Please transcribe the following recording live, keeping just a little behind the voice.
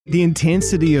The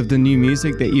intensity of the new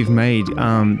music that you've made,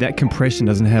 that compression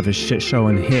doesn't have a shit show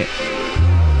and hit.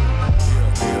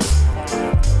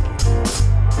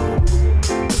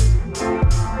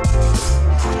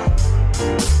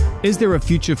 Is there a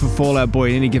future for Fall Out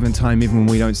Boy at any given time, even when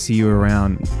we don't see you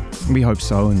around? We hope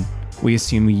so, and we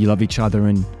assume we love each other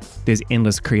and there's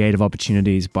endless creative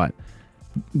opportunities, but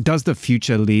does the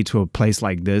future lead to a place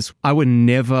like this? I would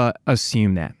never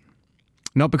assume that.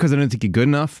 Not because I don't think you're good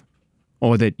enough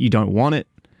or that you don't want it,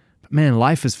 but man,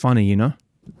 life is funny, you know?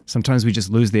 Sometimes we just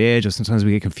lose the edge, or sometimes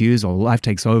we get confused, or life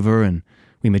takes over and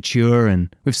we mature,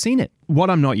 and we've seen it.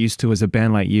 What I'm not used to is a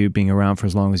band like you being around for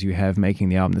as long as you have, making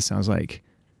the album that sounds like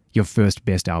your first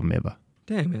best album ever.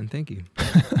 Dang, man, thank you.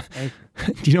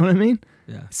 Do you know what I mean?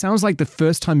 Yeah. It sounds like the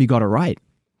first time you got it right.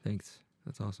 Thanks.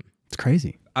 That's awesome. It's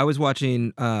crazy. I was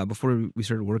watching, before we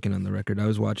started working on the record, I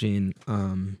was watching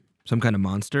Some Kind of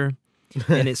Monster.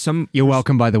 And it's some. You're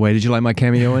welcome, by the way. Did you like my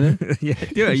cameo in it?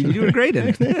 Yeah, you were great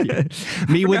in it.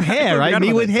 Me with hair, right?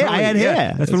 Me with hair. I had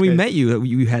hair. That's when we met you.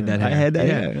 You had that hair. I had that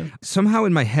hair. Somehow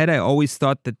in my head, I always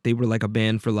thought that they were like a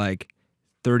band for like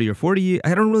 30 or 40 years.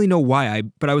 I don't really know why.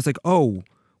 But I was like, oh,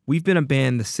 we've been a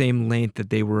band the same length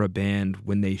that they were a band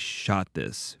when they shot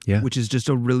this. Yeah. Which is just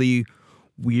a really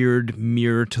weird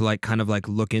mirror to like kind of like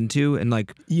look into and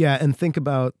like. Yeah, and think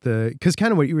about because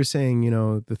kind of what you were saying, you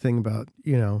know, the thing about,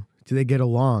 you know, do they get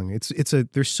along?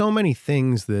 There's so many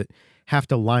things that have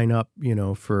to line up, you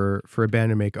know, for a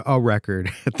band to make a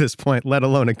record at this point, let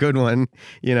alone a good one,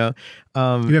 you know.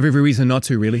 You have every reason not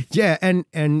to, really. Yeah, and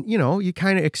you know, you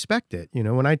kind of expect it. You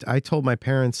know, when I told my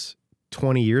parents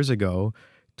 22 years ago,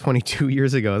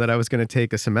 that I was going to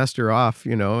take a semester off,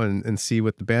 you know, and see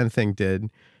what the band thing did,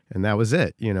 and that was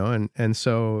it, you know, and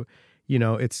so, you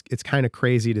know, it's kind of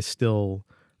crazy to still.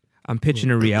 I'm pitching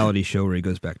a reality show where he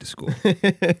goes back to school.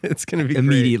 It's going to be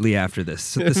immediately after this.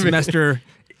 So the semester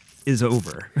is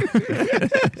over.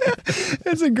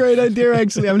 That's a great idea,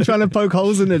 actually. I'm trying to poke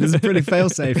holes in it. It's pretty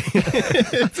fail-safe.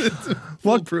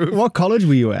 What college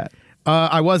were you at?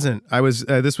 I wasn't.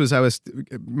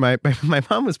 My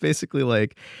mom was basically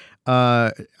like,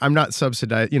 I'm not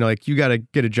subsidized, you know, like you got to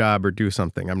get a job or do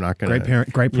something. I'm not going to.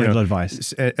 Great parental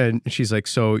advice. And she's like,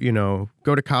 so, you know,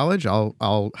 go to college.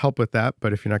 I'll help with that.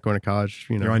 But if you're not going to college,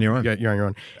 you know, you're on your own. You're on your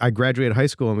own. I graduated high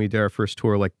school and we did our first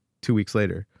tour like 2 weeks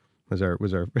later. It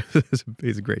was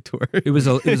a great tour. It was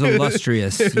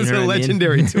illustrious. It was a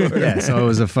legendary tour. Yeah, so it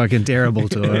was a fucking terrible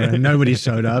tour and nobody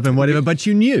showed up and whatever, but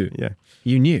you knew. Yeah.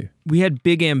 You knew. We had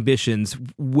big ambitions,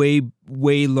 way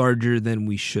larger than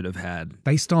we should have had.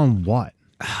 Based on what?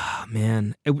 Oh,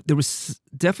 man. There was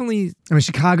definitely. I mean,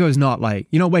 Chicago's not like,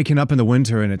 you're not waking up in the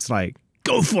winter and it's like,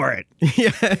 go for it.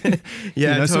 Yeah. Yeah, you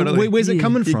know, totally. So where's it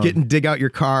coming from? You dig out your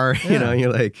car, you know,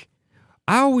 you're like.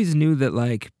 I always knew that,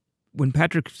 like, when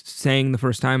Patrick sang the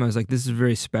first time, I was like, this is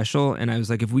very special. And I was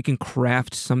like, if we can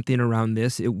craft something around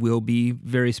this, it will be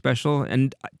very special.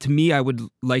 And to me, I would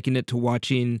liken it to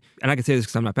watching, and I can say this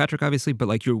because I'm not Patrick, obviously, but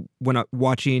like when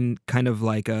watching kind of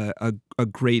like a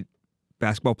great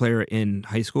basketball player in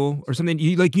high school or something.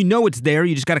 You know it's there.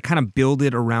 You just got to kind of build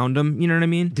it around them. You know what I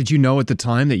mean? Did you know at the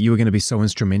time that you were going to be so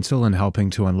instrumental in helping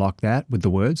to unlock that with the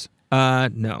words?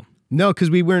 No. No, because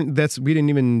we didn't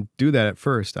even do that at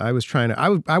first. I was trying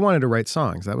to. I wanted to write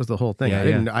songs. That was the whole thing. Yeah,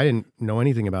 I didn't know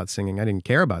anything about singing. I didn't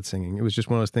care about singing. It was just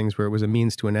one of those things where it was a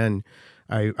means to an end.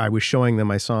 I was showing them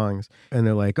my songs, and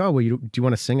they're like, "Oh, well, do you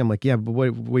want to sing?" I'm like, "Yeah, but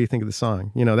what do you think of the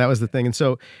song?" You know, that was the thing.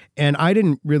 And I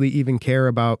didn't really even care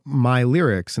about my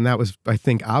lyrics, and that was, I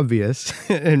think, obvious.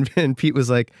 and Pete was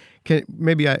like,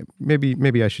 maybe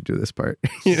I should do this part."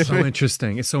 So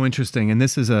interesting. It's so interesting, and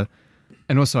this is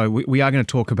And also, we are going to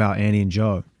talk about Annie and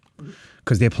Joe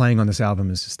because their playing on this album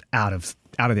is just out of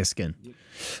their skin.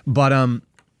 But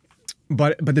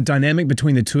the dynamic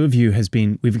between the two of you has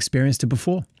been, we've experienced it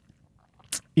before.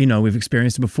 You know, we've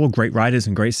experienced it before. Great writers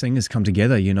and great singers come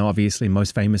together, you know, obviously,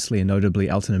 most famously and notably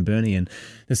Elton and Bernie. And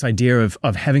this idea of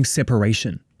having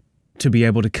separation to be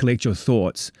able to collect your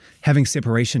thoughts, having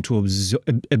separation to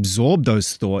absorb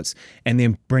those thoughts and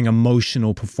then bring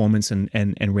emotional performance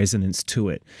and resonance to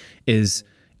it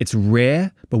it's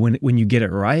rare, but when you get it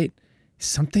right,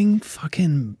 something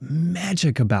fucking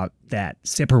magic about that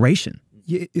separation.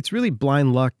 Yeah, it's really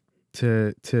blind luck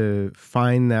to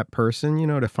find that person, you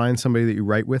know, to find somebody that you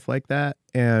write with like that.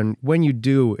 And when you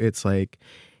do, it's like,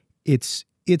 it's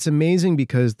amazing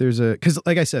because because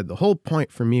like I said, the whole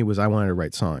point for me was I wanted to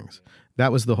write songs.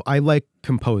 That was I like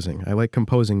composing. I like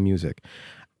composing music.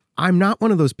 I'm not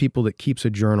one of those people that keeps a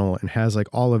journal and has like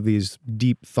all of these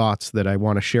deep thoughts that I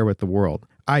want to share with the world.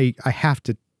 I have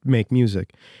to make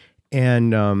music.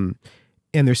 And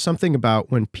there's something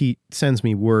about when Pete sends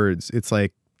me words, it's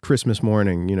like Christmas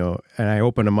morning, you know, and I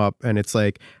open them up and it's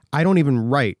like, I don't even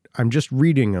write. I'm just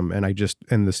reading them and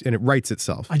it writes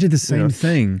itself. I did the same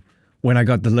thing when I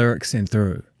got the lyrics sent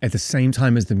through. At the same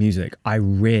time as the music, I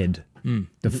read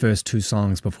the first 2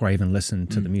 songs before I even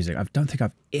listened to the music. I don't think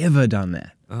I've ever done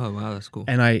that. Oh, wow, that's cool.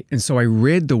 And so I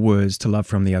read the words to Love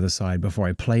from the Other Side before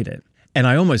I played it. And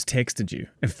I almost texted you.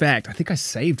 In fact, I think I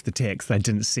saved the text that I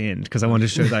didn't send because I wanted to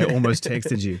show that I almost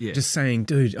texted you. Yeah. Just saying,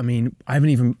 dude, I mean, I haven't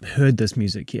even heard this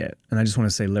music yet. And I just want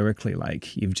to say lyrically,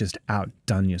 like, you've just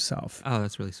outdone yourself. Oh,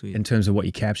 that's really sweet. In terms of what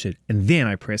you captured. And then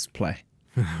I pressed play.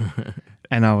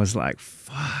 And I was like,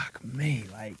 fuck me.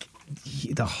 Like,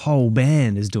 the whole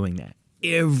band is doing that.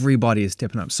 Everybody is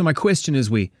stepping up. So my question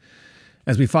is,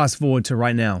 as we fast forward to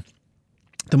right now,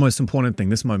 the most important thing,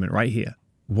 this moment right here,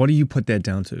 what do you put that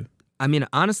down to? I mean,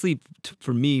 honestly,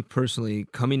 for me personally,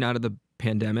 coming out of the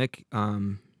pandemic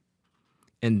and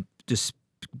just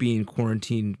being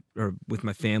quarantined or with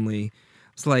my family,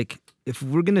 it's like, if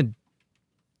we're going to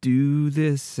do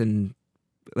this and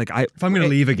like if I'm going to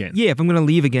leave again. Yeah, if I'm going to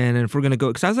leave again and if we're going to go,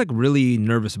 because I was like really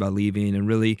nervous about leaving and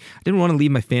really, I didn't want to leave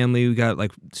my family. We got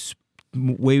like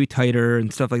way tighter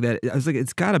and stuff like that. I was like,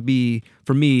 it's got to be,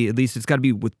 for me at least, it's got to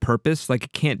be with purpose. Like,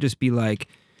 it can't just be like,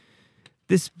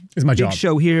 this is my big job.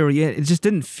 Show here. Yeah, it just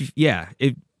didn't.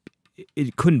 It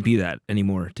couldn't be that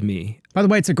anymore to me. By the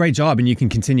way, it's a great job, and you can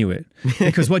continue it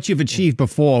because what you've achieved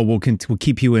before will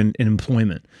keep you in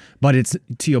employment. But it's,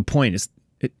 to your point,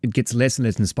 it gets less and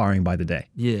less inspiring by the day.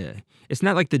 Yeah, it's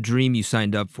not like the dream you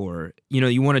signed up for. You know,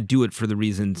 you want to do it for the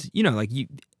reasons. You know, like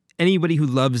anybody who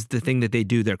loves the thing that they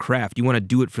do, their craft, you want to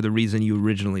do it for the reason you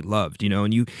originally loved. You know,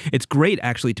 and it's great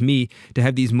actually to me to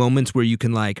have these moments where you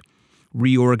can like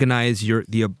reorganize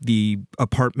the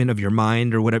apartment of your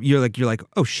mind or whatever. You're like,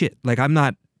 oh shit, like I'm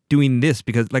not doing this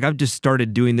because like I've just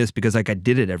started doing this because like I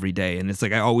did it every day and it's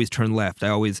like I always turn left.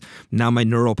 Now my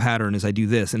neural pattern is I do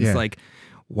this and it's like,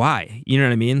 why? You know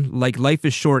what I mean? Like life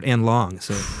is short and long.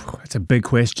 So it's a big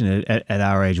question at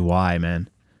our age. Why, man?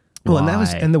 Well, why?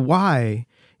 and the why.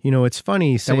 You know, it's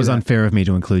funny. That was unfair of me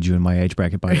to include you in my age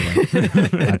bracket, by the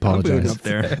way. I apologize. Up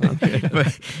there.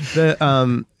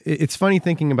 But it's funny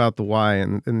thinking about the why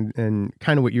and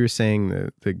kind of what you were saying,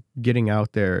 the getting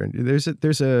out there. There's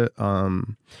an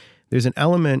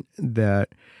element that,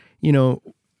 you know,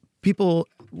 people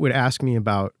would ask me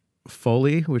about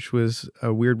Foley, which was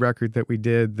a weird record that we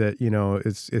did that, you know,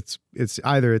 it's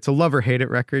either it's a love or hate it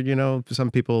record. You know, some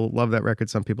people love that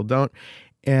record, some people don't.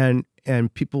 And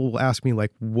people will ask me,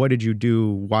 like, what did you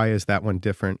do? Why is that one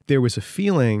different? There was a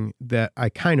feeling that I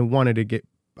kind of wanted to get,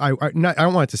 I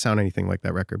don't want it to sound anything like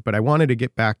that record, but I wanted to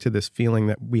get back to this feeling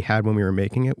that we had when we were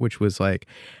making it, which was like,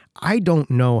 I don't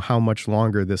know how much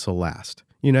longer this will last.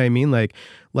 You know what I mean? Like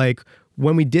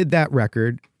when we did that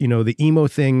record, you know, the emo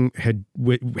thing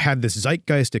had this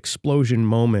zeitgeist explosion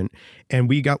moment and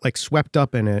we got like swept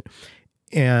up in it.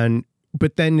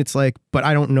 But then it's like, but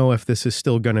I don't know if this is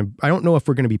still I don't know if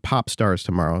we're going to be pop stars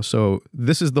tomorrow. So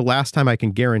this is the last time I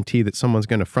can guarantee that someone's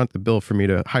going to front the bill for me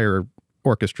to hire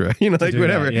orchestra, you know, like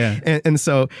whatever. That, yeah. And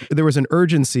so there was an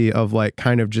urgency of like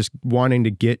kind of just wanting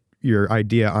to get your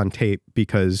idea on tape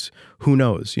because who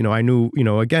knows, you know, I knew, you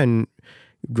know, again,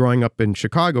 growing up in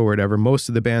Chicago or whatever, most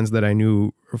of the bands that I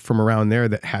knew from around there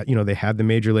that had, you know, they had the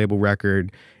major label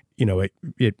record, you know,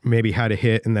 it maybe had a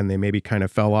hit and then they maybe kind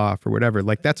of fell off or whatever.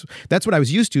 Like that's what I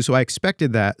was used to. So I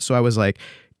expected that. So I was like,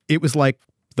 it was like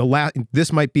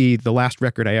this might be the last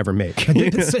record I ever make.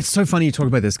 It's so funny you talk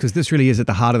about this because this really is at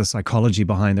the heart of the psychology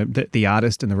behind the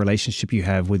artist and the relationship you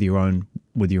have with your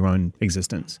own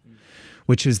existence,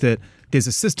 which is that there's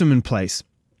a system in place,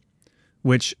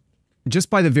 which just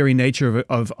by the very nature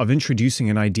of introducing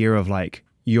an idea of like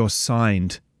you're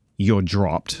signed, you're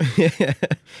dropped.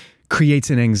 Creates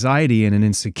an anxiety and an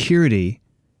insecurity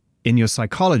in your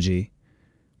psychology,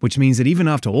 which means that even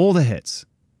after all the hits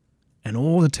and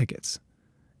all the tickets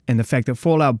and the fact that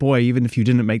Fall Out Boy, even if you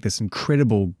didn't make this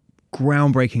incredible,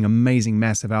 groundbreaking, amazing,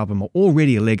 massive album, are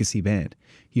already a legacy band,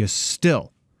 you're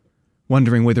still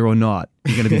wondering whether or not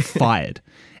you're going to be fired.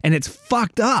 And it's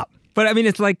fucked up. But I mean,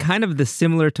 it's like kind of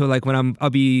similar to like when I'll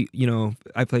be, you know,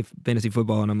 I play fantasy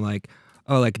football and I'm like,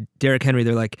 oh, like Derrick Henry,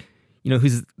 they're like, you know,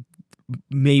 who's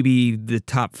maybe the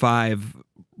top 5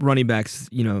 running backs,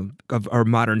 you know, of our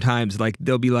modern times. Like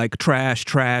they'll be like trash,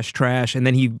 and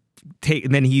then he,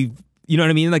 you know what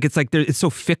I mean? Like it's like it's so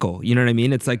fickle. You know what I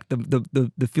mean? It's like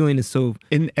the feeling is so.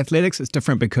 In athletics, it's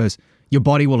different because your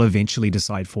body will eventually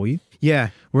decide for you. Yeah.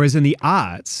 Whereas in the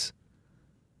arts,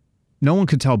 no one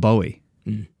could tell Bowie,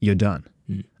 you're done.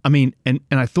 I mean, and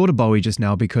I thought of Bowie just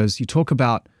now because you talk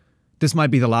about this might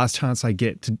be the last chance I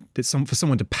get for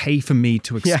someone to pay for me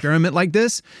to experiment like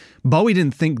this. Bowie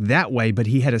didn't think that way, but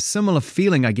he had a similar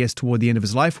feeling, I guess, toward the end of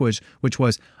his life, which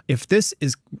was, if this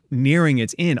is nearing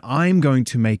its end, I'm going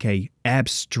to make a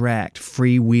abstract,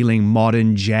 freewheeling,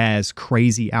 modern jazz,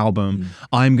 crazy album.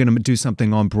 I'm going to do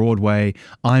something on Broadway.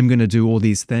 I'm going to do all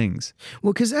these things.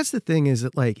 Well, because that's the thing, is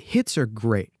that like hits are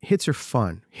great. Hits are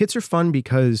fun. Hits are fun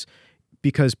because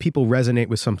people resonate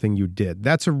with something you did.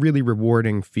 That's a really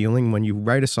rewarding feeling when you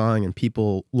write a song and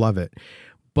people love it.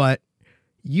 But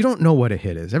you don't know what a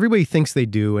hit is. Everybody thinks they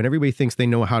do, and everybody thinks they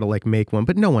know how to like make one,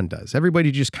 but no one does. Everybody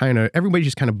just kind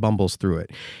of bumbles through it.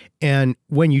 And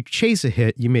when you chase a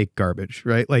hit, you make garbage,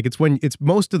 right? Like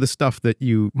most of the stuff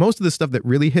that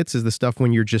really hits is the stuff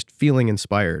when you're just feeling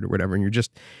inspired or whatever, and you're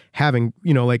just having,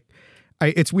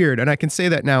 it's weird, and I can say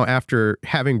that now after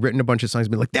having written a bunch of songs,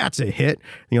 being like, "That's a hit,"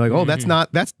 and you're like, "Oh,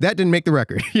 that didn't make the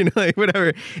record," like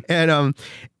whatever,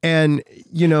 and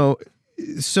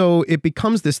so it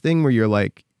becomes this thing where you're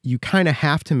like, you kind of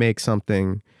have to make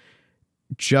something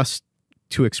just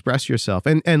to express yourself,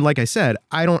 and like I said,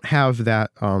 I don't have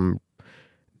that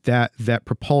that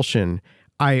propulsion.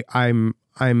 I'm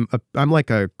like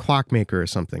a clockmaker or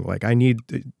something. Like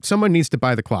someone needs to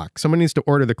buy the clock. Someone needs to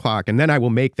order the clock, and then I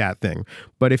will make that thing.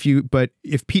 But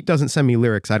if Pete doesn't send me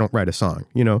lyrics, I don't write a song,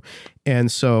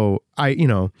 And so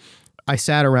I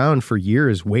sat around for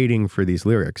years waiting for these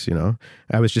lyrics,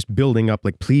 I was just building up,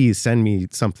 like, please send me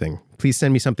something. Please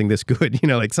send me something this good,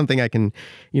 like something I can,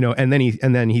 and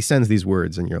then he sends these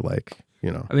words, and you're like,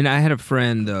 I mean, I had a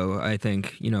friend, though, I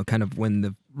think, kind of when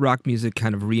the rock music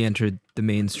kind of re-entered the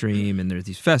mainstream and there's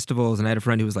these festivals, and I had a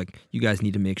friend who was like, you guys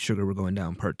need to make Sugar We're Going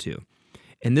Down Part 2.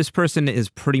 And this person is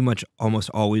pretty much almost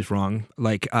always wrong,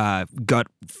 like gut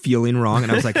feeling wrong.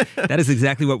 And I was like, that is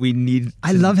exactly what we need.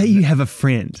 I love how you have a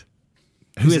friend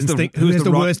who has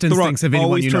the worst instincts of anyone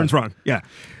always you know. turns wrong. Yeah.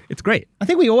 It's great. I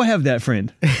think we all have that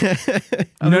friend. You know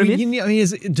what I mean?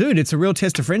 Dude, it's a real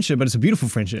test of friendship, but it's a beautiful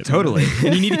friendship. Totally.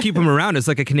 And you need to keep them around. It's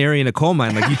like a canary in a coal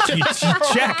mine. Like you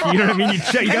check. You know what I mean? You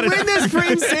check. And when this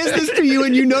friend says this to you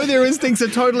and you know their instincts are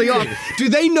totally off, do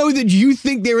they know that you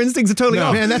think their instincts are totally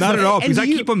off? Man, that's not at all. Because I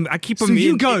keep them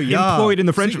employed in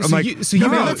the friendship.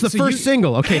 That's the first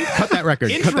single. Okay, cut that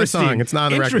record. Cut that song. It's not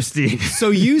on the record. Interesting.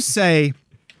 So you say,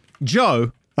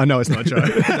 Joe. I know it's not Joe. No,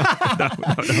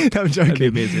 I'm joking. That'd be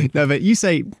amazing. No, but you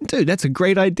say, dude, that's a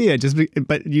great idea.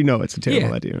 But it's a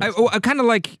terrible idea. I kind of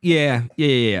like, yeah,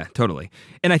 totally.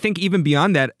 And I think even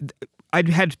beyond that, I'd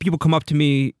had people come up to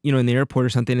me, in the airport or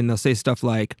something, and they'll say stuff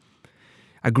like,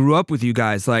 I grew up with you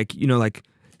guys, like,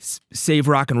 save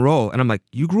rock and roll. And I'm like,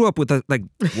 you grew up with like,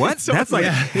 what? That's like,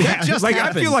 that just like,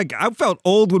 happened. I feel like I felt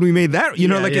old when we made that,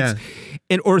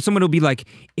 or someone will be like,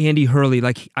 Andy Hurley,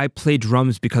 like I played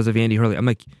drums because of Andy Hurley. I'm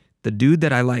like, the dude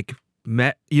that I like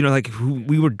met, like who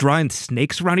we were drawing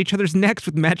snakes around each other's necks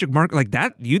with magic marker, like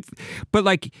that. But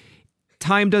like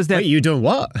time does that. Wait, you doing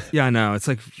what? Yeah, I know. It's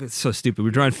so stupid.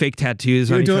 We're drawing fake tattoos.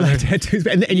 You're doing like tattoos,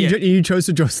 and you chose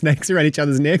to draw snakes around each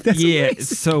other's neck. That's amazing.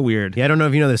 It's so weird. Yeah, I don't know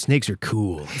if you know the snakes are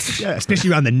cool. Yeah,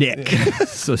 especially around the neck.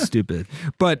 So stupid.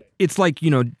 But it's like,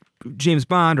 James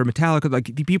Bond or Metallica,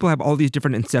 like the people have all these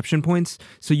different inception points,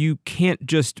 so you can't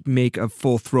just make a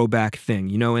full throwback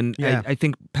thing, And I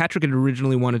think Patrick had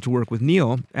originally wanted to work with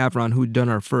Neal Avron, who'd done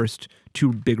our first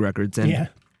 2 big records, and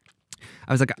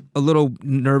I was like a little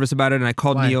nervous about it, and I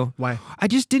called Neal. Why? I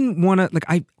just didn't want to, like,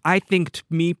 I think to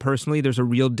me personally, there's a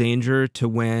real danger to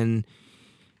when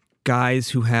guys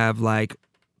who have like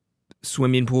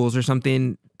swimming pools or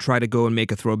something try to go and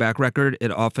make a throwback record.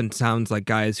 It often sounds like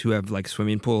guys who have like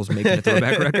swimming pools making a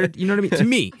throwback record. You know what I mean? To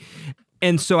me.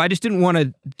 And so I just didn't want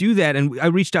to do that. And I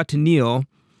reached out to Neal,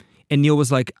 and Neal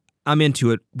was like, I'm into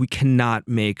it. We cannot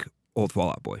make Old Fall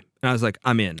Out Boy. And I was like,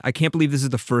 I'm in. I can't believe this is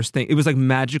the first thing. It was like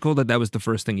magical that was the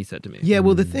first thing he said to me. Yeah,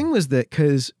 well, the thing was that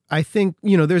because I think,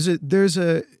 there's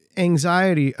a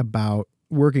anxiety about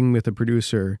working with a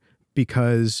producer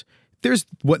because there's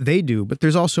what they do, but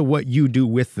there's also what you do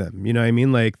with them. You know what I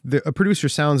mean? Like a producer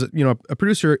sounds, a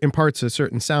producer imparts a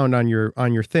certain sound on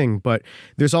your thing, but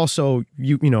there's also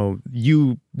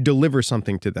you deliver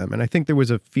something to them. And I think there was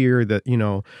a fear that,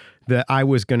 that I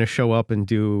was going to show up and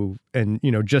do, and,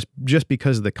 just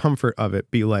because of the comfort of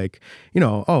it, be like,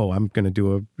 oh, I'm going to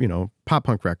do a, pop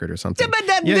punk record or something.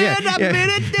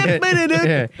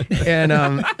 And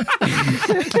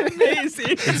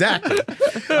amazing. Exactly.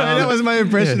 That was my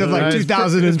impression of like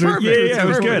 2003. Yeah, it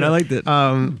was good. I liked it.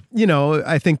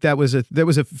 I think that was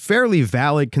a fairly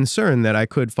valid concern that I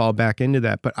could fall back into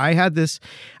that. But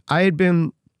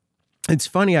it's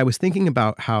funny, I was thinking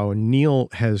about how Neal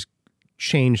has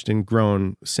changed and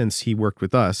grown since he worked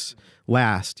with us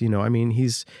last. You know, I mean,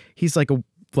 he's like a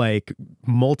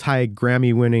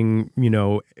multi-Grammy winning, you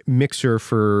know, mixer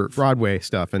for Broadway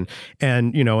stuff,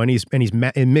 and you know, and he's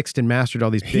mixed and mastered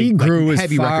all these big, he grew like, as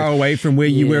heavy far records. away from where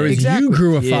you were as Exactly. you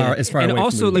grew as far and away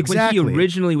also from like when Exactly. he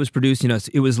originally was producing us,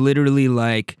 it was literally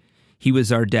like he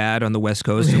was our dad on the West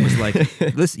Coast and was like,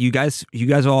 listen, you guys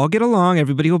all get along,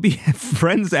 everybody will be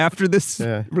friends after this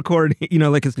recording, you know,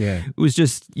 like it was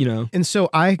just, you know. And so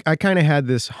I kind of had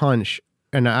this hunch,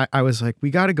 and I was like,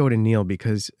 we got to go to Neal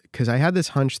because I had this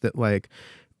hunch that like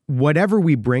whatever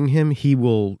we bring him, he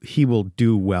will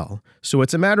do well. So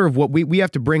it's a matter of what we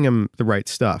have to bring him the right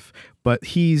stuff. But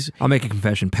I'll make a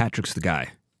confession. Patrick's the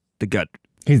guy, the gut.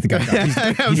 He's the guy. He's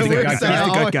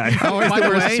the gut guy. Always the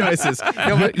worst choices.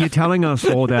 No, but you're telling us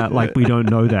all that like we don't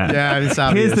know that. Yeah, it's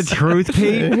obvious. Here's the truth,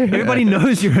 Pete. Everybody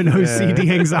knows you're an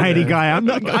OCD anxiety guy. I'm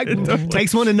not.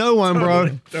 Takes one to know one, bro.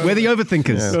 We're the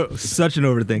overthinkers. Such an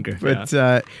overthinker.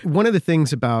 But one of the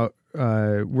things about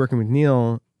working with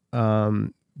Neal,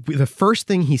 the first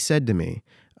thing he said to me,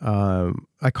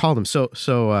 I called him. So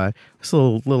this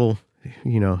little,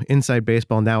 you know, inside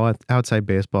baseball, now outside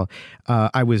baseball.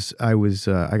 I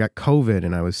got COVID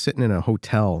and I was sitting in a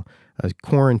hotel. I was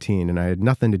quarantined and I had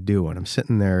nothing to do, and I'm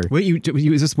sitting there.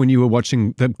 Is this when you were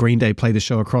watching the Green Day play the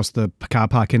show across the car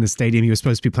park in the stadium you were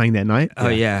supposed to be playing that night? Oh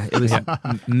yeah, it was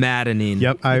maddening.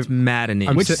 Yep, it's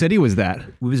maddening. Which city was that?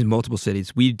 We was in multiple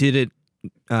cities. We did it.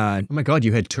 Oh my God,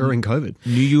 you had touring COVID.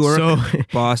 New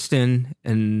York, Boston,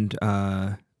 and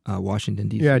Washington,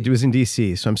 D.C. Yeah, it was in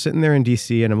D.C. So I'm sitting there in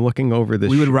D.C. and I'm looking over the.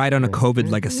 We would ride on a COVID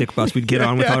like a sick bus. We'd get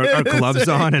on with our gloves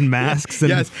on and masks. And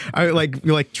yes, I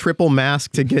like triple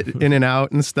mask to get in and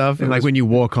out and stuff. And like when you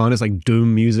walk on, it's like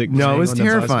doom music. No, it was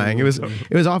terrifying. It was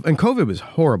off, and COVID was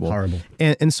horrible.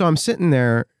 And so I'm sitting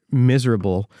there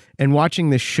miserable and watching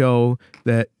this show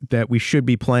that we should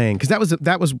be playing, because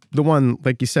that was the one,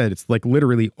 like you said, it's like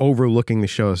literally overlooking the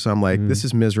show. So I'm like, this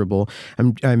is miserable.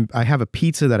 I have a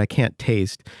pizza that I can't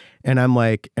taste, and I'm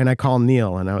like, and I call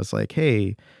Neal and I was like,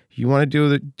 hey, you want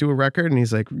to do a record? And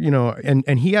he's like, you know,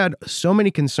 and he had so many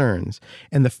concerns.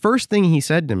 And the first thing he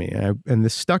said to me, and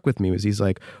this stuck with me, was he's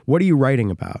like, what are you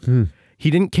writing about? He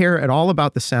didn't care at all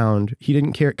about the sound. He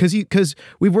didn't care because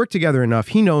we've worked together enough.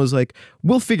 He knows, like,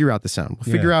 we'll figure out the sound.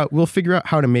 We'll figure out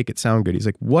how to make it sound good. He's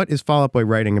like, what is Fall Out Boy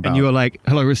writing about? And you were like,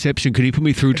 hello, reception. Could you put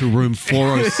me through to room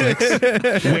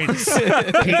 406? Wentz.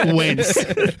 Pete Wentz.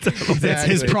 That's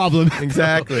his problem.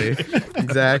 Exactly.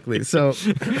 So,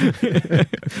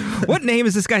 what name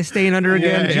is this guy staying under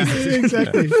again?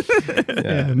 Exactly.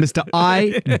 Mr.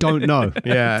 I don't know.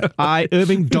 Yeah. I,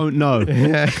 Irving, don't know.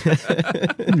 Yeah.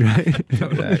 Right.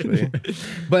 Exactly.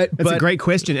 But That's a great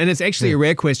question. And it's actually a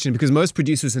rare question, because most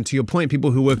producers, and to your point,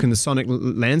 people who work in the sonic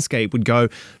landscape would go,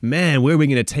 man, where are we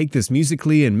going to take this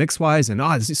musically and mix-wise? And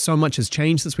so much has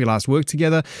changed since we last worked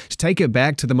together. To take it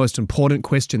back to the most important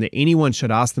question that anyone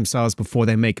should ask themselves before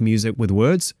they make music with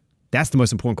words, that's the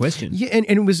most important question. Yeah, and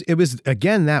it was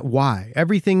again that why.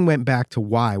 Everything went back to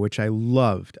why, which I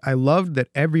loved. I loved that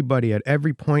everybody at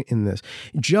every point in this.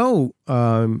 Joe,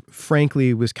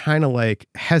 frankly, was kind of like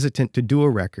hesitant to do a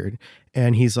record,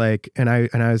 and he's like, and I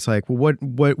was like, well,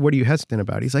 what are you hesitant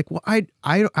about? He's like, well,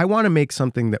 I want to make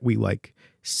something that we like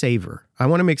savor. I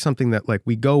want to make something that like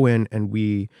we go in and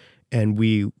we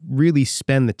really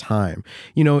spend the time.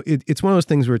 You know, it's one of those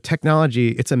things where technology,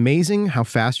 it's amazing how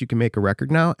fast you can make a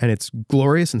record now, and it's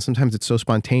glorious, and sometimes it's so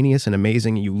spontaneous and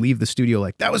amazing, and you leave the studio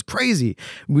like, that was crazy.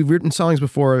 We've written songs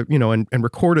before, you know, and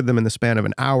recorded them in the span of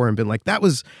an hour and been like, that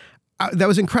was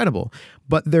incredible.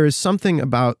 But there is something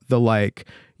about the, like,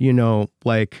 you know,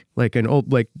 like an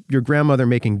old, like your grandmother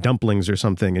making dumplings or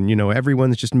something, and, you know,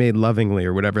 everyone's just made lovingly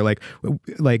or whatever.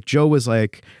 Like Joe was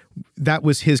like, that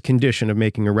was his condition of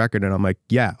making a record, and I'm like,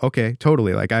 yeah, okay,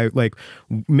 totally. Like, I like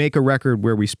make a record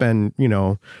where we spend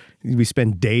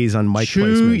days on mic chew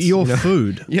placements. Your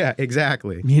food. Yeah,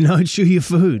 exactly. You know, chew your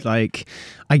food. Like,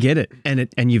 I get it,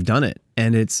 and you've done it,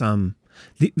 and it's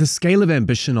the scale of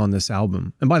ambition on this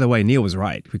album. And by the way, Neal was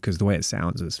right, because the way it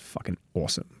sounds is fucking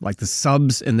awesome. Like the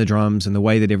subs and the drums and the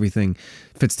way that everything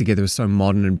fits together is so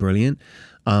modern and brilliant.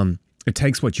 It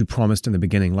takes what you promised in the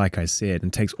beginning, like I said,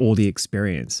 and takes all the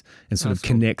experience and sort of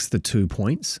connects the 2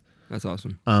 points. That's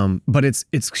awesome. But it's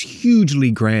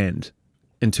hugely grand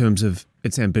in terms of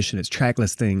its ambition, its track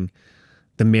listing,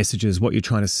 the messages, what you're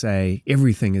trying to say.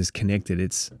 Everything is connected.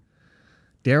 It's,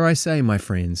 dare I say, my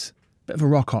friends, a bit of a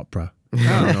rock opera. Oh,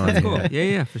 that's cool.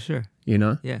 Yeah, for sure. You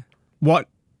know? Yeah. What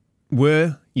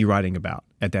were you writing about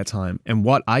at that time? And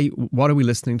what are we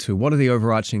listening to? What are the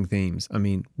overarching themes? I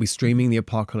mean, we're streaming the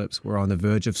apocalypse. We're on the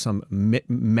verge of some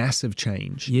massive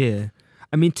change. Yeah.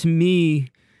 I mean, to me,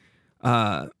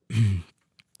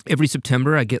 every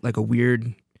September I get like a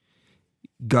weird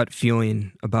gut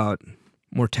feeling about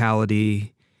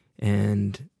mortality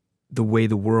and the way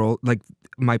the world, like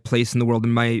my place in the world.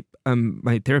 And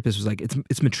my therapist was like,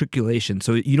 it's matriculation.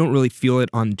 So you don't really feel it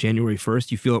on January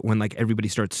 1st. You feel it when like everybody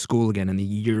starts school again and the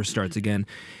year starts again.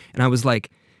 And I was like,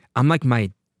 I'm like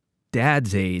my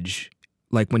dad's age,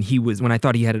 like when I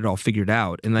thought he had it all figured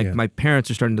out. And like my parents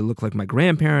are starting to look like my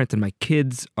grandparents, and my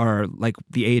kids are like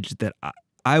the age that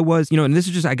I was, you know, and this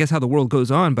is just, I guess, how the world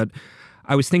goes on. But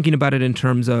I was thinking about it in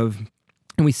terms of,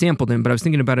 and we sampled him, but I was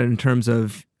thinking about it in terms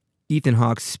of Ethan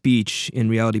Hawke's speech in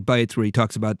Reality Bites, where he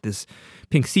talks about this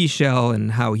pink seashell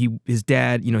and how his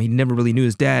dad, you know, he never really knew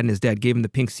his dad, and his dad gave him the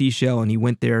pink seashell, and he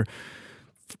went there.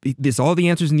 There's all the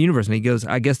answers in the universe, and he goes,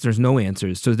 I guess there's no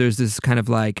answers. So there's this kind of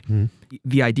like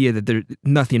the idea that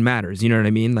nothing matters. You know what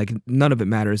I mean? Like none of it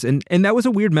matters, and that was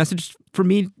a weird message for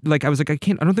me. Like I was like, I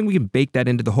don't think we can bake that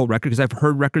into the whole record, because I've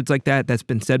heard records like that's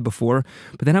been said before.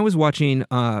 But then I was watching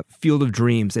Field of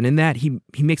Dreams, and in that he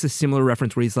makes a similar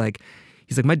reference where he's like,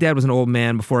 my dad was an old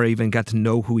man before I even got to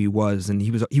know who he was, and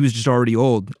he was just already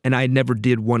old, and he never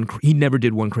did one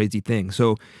crazy thing.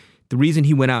 So the reason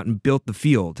he went out and built the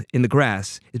field in the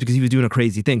grass is because he was doing a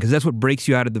crazy thing, because that's what breaks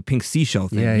you out of the pink seashell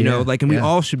thing, you know? Like, and we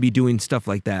all should be doing stuff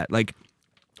like that. Like,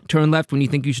 turn left when you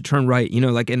think you should turn right, you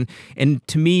know? Like, and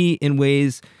to me, in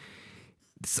ways,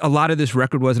 a lot of this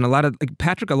record was, and a lot of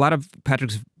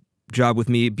Patrick's job with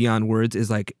me beyond words is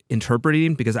like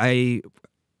interpreting, because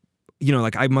you know,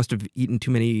 like I must have eaten too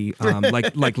many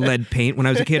like lead paint when I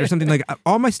was a kid or something. Like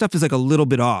all my stuff is like a little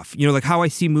bit off. You know, like how I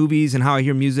see movies and how I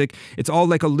hear music, it's all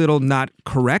like a little not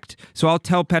correct. So I'll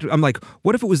tell Patrick, I'm like,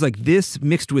 what if it was like this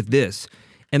mixed with this?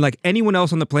 And like anyone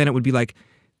else on the planet would be like,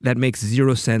 that makes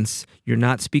zero sense. You're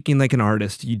not speaking like an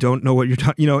artist. You don't know what you're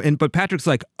talking, you know. But Patrick's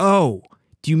like, oh,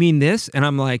 do you mean this? And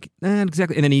I'm like,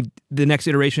 exactly. And then the next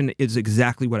iteration is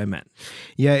exactly what I meant.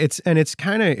 Yeah,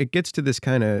 it gets to this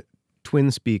kind of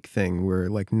twin speak thing where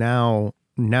like now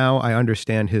I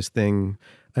understand his thing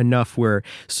enough where,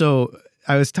 so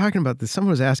I was talking about this, someone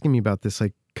was asking me about this,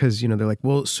 like, because, you know, they're like,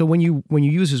 well, so when you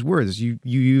use his words, you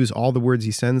use all the words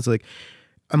he sends, like,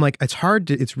 I'm like,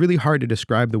 it's really hard to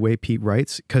describe the way Pete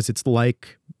writes, because it's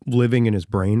like living in his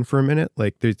brain for a minute.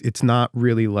 Like it's not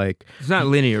really like, it's not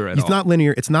linear at all. It's not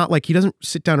linear. It's not like he doesn't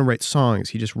sit down and write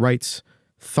songs. He just writes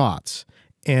thoughts.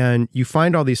 And you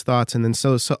find all these thoughts, and then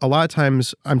so a lot of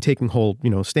times I'm taking whole, you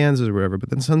know, stanzas or whatever, but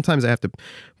then sometimes I have to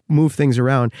move things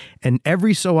around, and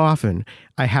every so often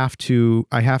I have to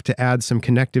add some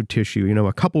connective tissue, you know,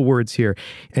 a couple words here,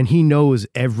 and he knows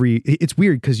it's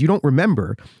weird because you don't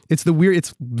remember. It's the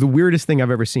weirdest thing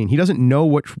I've ever seen. He doesn't know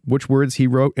which words he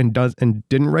wrote and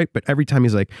didn't write, but every time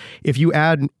he's like, if you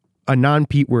add a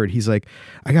non-Pete word, he's like,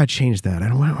 I gotta change that. I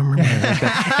don't remember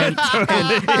that. and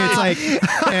it's like,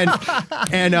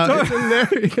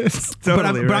 but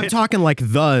I'm talking like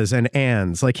thes and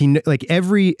ands. Like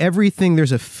everything.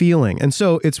 There's a feeling, and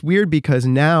so it's weird because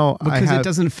now it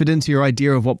doesn't fit into your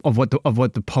idea of what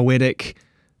the poetic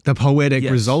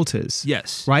result is.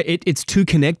 Yes, right. It's too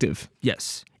connective.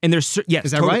 Yes. And there's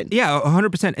is that right? Yeah,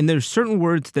 100%. And there's certain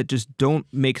words that just don't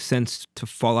make sense to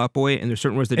Fall Out Boy, and there's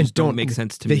certain words that just don't make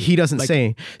sense to me. That he doesn't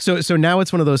say. So now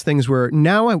it's one of those things where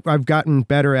now I've gotten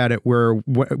better at it. Where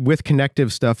with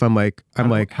connective stuff, I'm like, how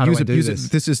do I do this?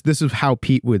 This is how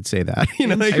Pete would say that. You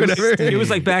know, like whatever. It was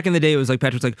like back in the day. It was like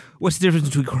Patrick's like, what's the difference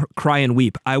between cry and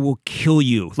weep? I will kill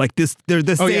you. Like this, they're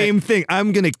the same thing.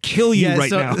 I'm gonna kill you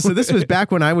now. So this was back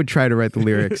when I would try to write the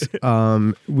lyrics.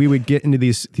 We would get into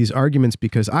these arguments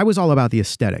because I was all about the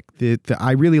aesthetic.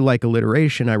 I really like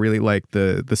alliteration. I really like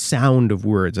the sound of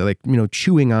words. I like, you know,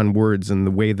 chewing on words and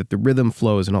the way that the rhythm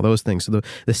flows and all those things. So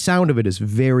the sound of it is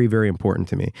very, very important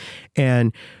to me.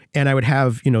 And I would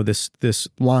have, you know, this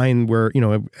line where, you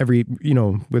know, every, you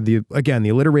know, with the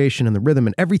alliteration and the rhythm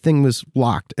and everything was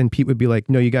locked. And Pete would be like,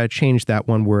 no, you got to change that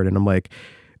one word. And I'm like,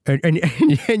 and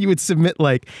you would submit,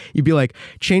 like, you'd be like,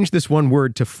 change this one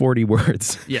word to 40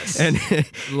 words. Yes. And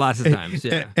lots of times.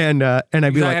 Yeah. And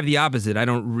I'd be like, I have the opposite. I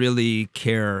don't really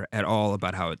care at all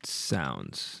about how it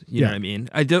sounds. You know what I mean?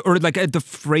 The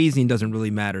phrasing doesn't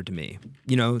really matter to me.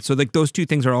 You know, so like those two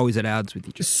things are always at odds with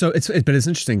each other. So it's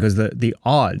interesting because the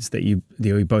odds that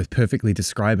you're both perfectly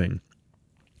describing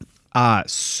are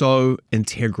so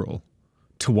integral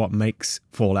to what makes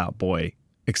Fall Out Boy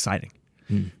exciting.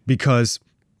 Because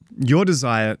your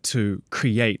desire to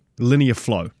create linear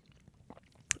flow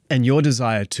and your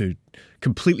desire to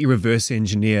completely reverse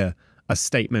engineer a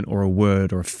statement or a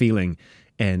word or a feeling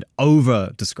and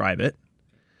over describe it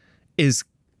is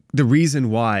the reason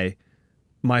why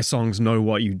my songs know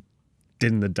what you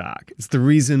in the dark. It's the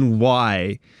reason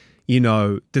why, you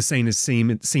know, the scene is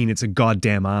seen it's a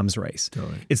goddamn arms race.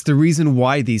 Totally. It's the reason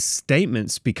why these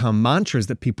statements become mantras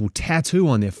that people tattoo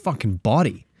on their fucking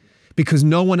body because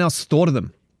no one else thought of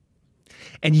them.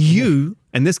 And you,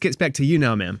 and this gets back to you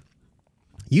now, man,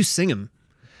 you sing them.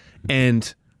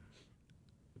 And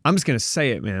I'm just going to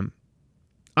say it, man.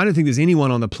 I don't think there's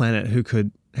anyone on the planet who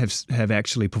could have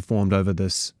actually performed over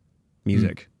this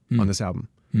music on this album.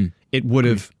 It would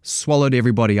have swallowed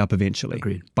everybody up eventually.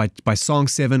 Agreed. By song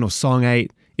 7 or song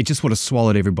 8, it just would have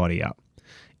swallowed everybody up.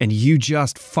 And you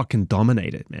just fucking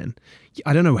dominate it, man.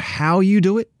 I don't know how you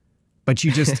do it, but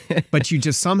you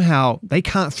just somehow, they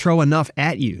can't throw enough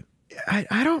at you.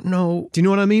 I don't know. Do you know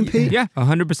what I mean, Pete? Yeah,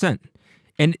 100%.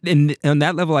 And on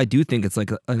that level, I do think it's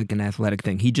like an athletic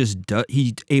thing. He's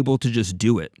able to just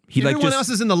do it. Everyone else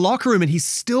is in the locker room and he's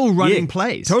still running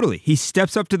plays. Totally. He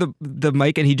steps up to the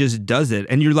mic and he just does it.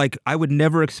 And you're like, I would have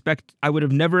never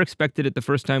expected it the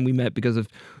first time we met because of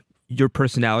your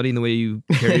personality and the way you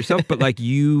carry yourself. But like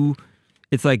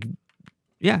it's like,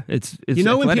 yeah, it's you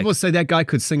know, athletic. when people say that guy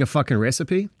could sing a fucking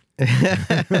recipe? Oh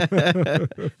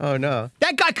no.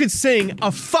 That guy could sing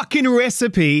a fucking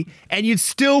recipe and you'd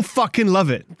still fucking love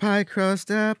it. Pie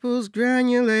crust apples,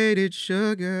 granulated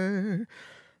sugar,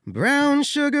 brown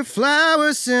sugar,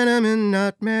 flour, cinnamon,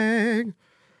 nutmeg,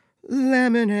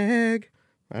 lemon egg.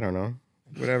 I don't know.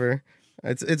 Whatever.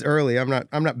 It's early. I'm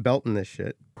not belting this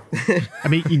shit. I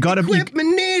mean, you gotta be.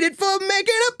 Equipment needed for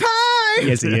making a pie.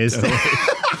 Yes, he is.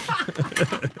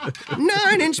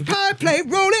 9-inch pie plate,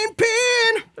 rolling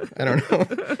pin. I don't know.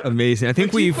 Amazing. I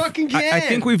think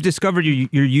we've discovered your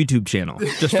YouTube channel,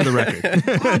 just for the record.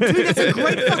 Oh, dude, that's a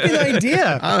great fucking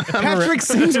idea. Patrick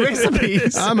sings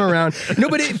recipes. I'm around. No,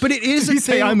 but it is a You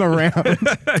thing. say I'm around.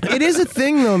 It is a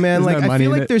thing though, man. There's Like no I money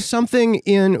feel in like it. there's something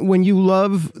in when you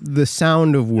love the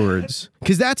sound of words,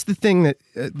 because that's the thing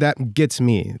that gets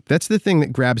me. That's the thing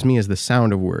that grabs me is the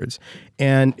sound of words,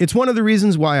 and it's one of the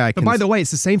reasons why I. But by the way,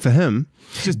 it's the same for him.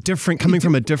 It's just different, coming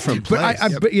from a different place.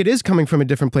 But it is coming from a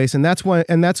different place, and that's one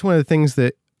of the things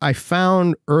that I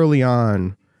found early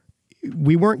on.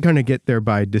 We weren't going to get there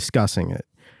by discussing it.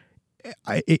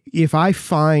 If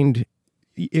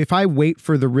I wait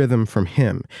for the rhythm from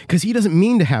him, because he doesn't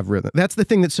mean to have rhythm. That's the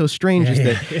thing that's so strange is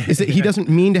that he doesn't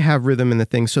mean to have rhythm in the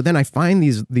thing. So then I find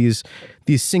these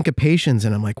syncopations,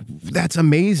 and I'm like, that's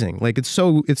amazing. Like it's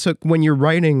so when you're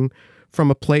writing from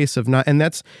a place of not, and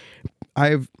that's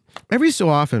every so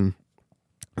often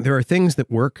there are things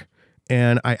that work.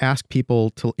 And I ask people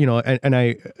to, you know,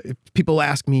 people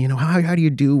ask me, you know, how do you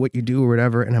do what you do or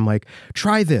whatever? And I'm like,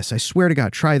 try this. I swear to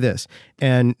God, try this.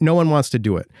 And no one wants to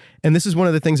do it. And this is one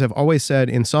of the things I've always said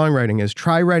in songwriting is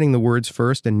try writing the words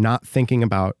first and not thinking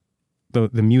about the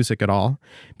music at all.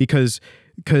 Because,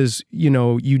 you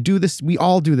know, you do this, we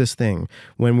all do this thing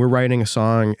when we're writing a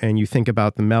song and you think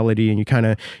about the melody and you kind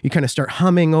of start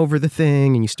humming over the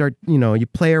thing and you start, you know, you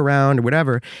play around or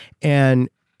whatever.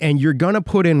 And you're going to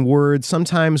put in words.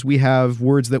 Sometimes we have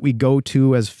words that we go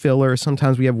to as filler.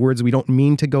 Sometimes we have words we don't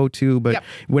mean to go to, but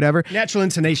whatever. Natural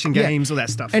intonation games, all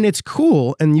that stuff. And it's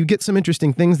cool, and you get some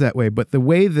interesting things that way. But the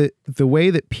way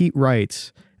that Pete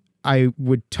writes, I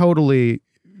would totally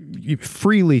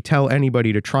freely tell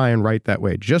anybody to try and write that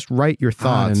way. Just write your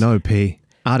thoughts. I don't know, P.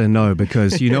 I don't know,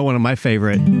 because you know one of my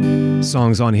favorite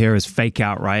songs on here is Fake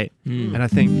Out, right? And I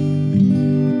think,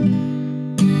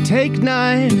 take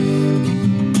knife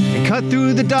and cut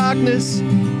through the darkness,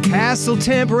 castle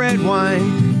temperate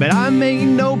wine. But I made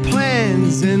no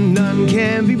plans and none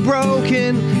can be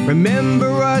broken.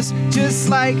 Remember us just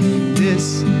like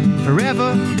this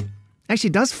forever. Actually,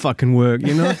 it does fucking work,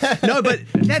 you know? No, but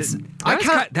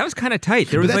that was kind of tight.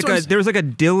 There was like a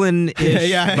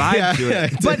Dylan-ish vibe to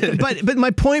it. But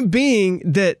my point being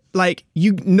that like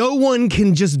no one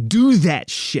can just do that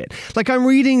shit. Like I'm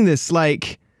reading this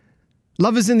like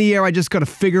love is in the air, I just got to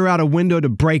figure out a window to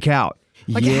break out.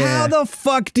 Like how the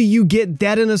fuck do you get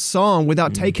that in a song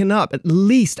without taking up at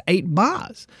least 8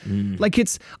 bars? Like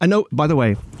I know, by the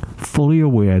way, fully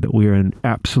aware that we're in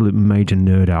absolute major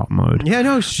nerd out mode. Yeah,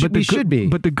 no, we should be.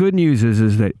 But the good news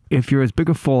is that if you're as big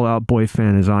a Fall Out Boy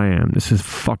fan as I am, this is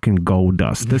fucking gold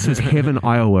dust. This is heaven,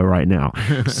 Iowa right now.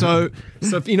 So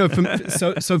you know, for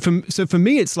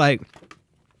me, it's like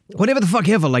whatever the fuck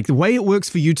ever. Like the way it works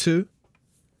for you two,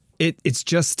 it's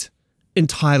just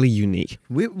entirely unique.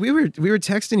 We were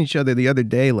texting each other the other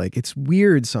day. Like it's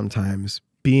weird sometimes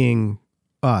being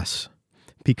us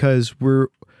because we're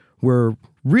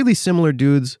really similar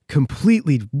dudes,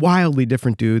 completely wildly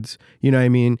different dudes. You know what I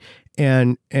mean?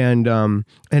 And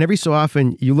every so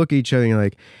often you look at each other and you're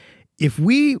like, if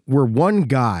we were one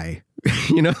guy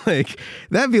You know, like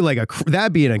that'd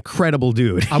be an incredible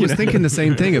dude. I was thinking the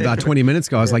same thing about 20 minutes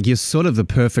ago. I was like, you're sort of the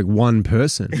perfect one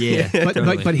person. Yeah,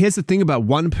 totally. But here's the thing about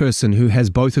one person who has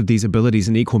both of these abilities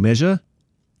in equal measure,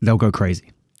 they'll go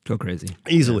crazy. Go crazy.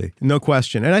 Easily, no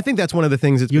question. And I think that's one of the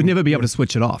things that You'd never be able to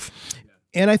switch it off.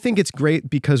 And I think it's great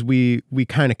because we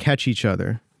kind of catch each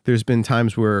other. There's been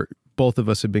times where both of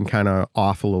us have been kind of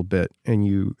off a little bit, and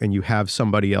you have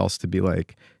somebody else to be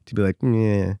like,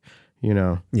 yeah, you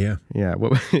know, yeah,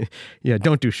 yeah,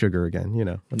 don't do sugar again, you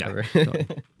know, whatever. No.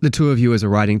 The two of you as a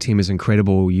writing team is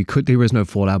incredible. There is no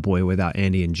Fall Out Boy without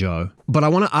Andy and Joe. But I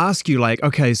want to ask you, like,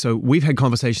 okay, so we've had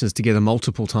conversations together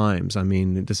multiple times. I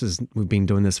mean, we've been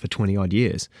doing this for 20 odd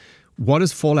years. What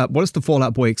is the Fall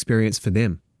Out Boy experience for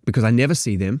them? Because I never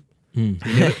see them.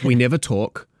 We never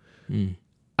talk.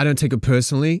 I don't take it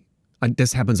personally.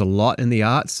 This happens a lot in the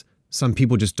arts. Some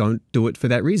people just don't do it for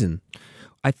that reason.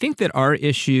 I think that our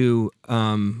issue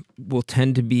will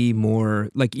tend to be more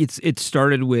like it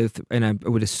started with, and I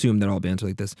would assume that all bands are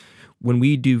like this. When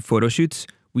we do photo shoots,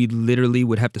 we literally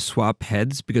would have to swap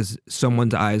heads because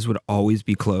someone's eyes would always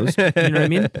be closed. You know what I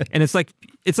mean? And it's like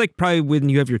probably when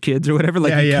you have your kids or whatever.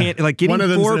 Like you can't, like, getting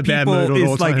four people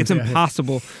is like it's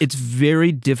impossible. It's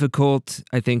very difficult,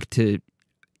 I think, to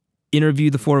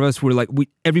interview the four of us. We're like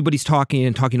everybody's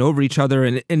talking over each other,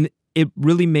 and it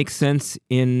really makes sense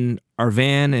in our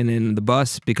van and in the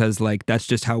bus because like that's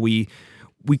just how we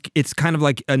it's kind of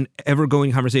like an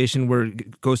ever-going conversation where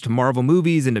it goes to Marvel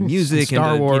movies, into music,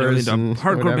 Star Wars, into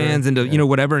hardcore bands, into you know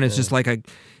whatever, and it's just like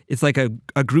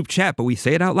a group chat, but we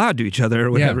say it out loud to each other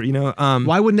or whatever. You know,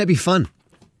 why wouldn't that be fun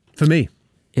for me?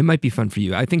 It might be fun for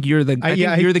you. I think you're the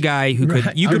you're the guy who could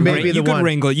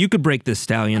wrangle. You could break this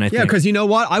stallion. I think. Yeah, because you know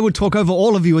what? I would talk over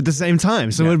all of you at the same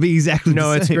time, so it would be exactly the same.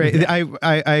 No, it's great.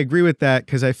 I agree with that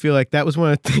because I feel like that was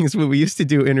one of the things when we used to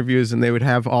do interviews and they would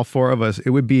have all four of us. It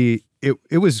would be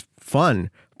it was fun,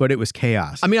 but it was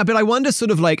chaos. I mean, but I wonder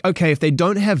sort of like, okay, if they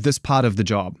don't have this part of the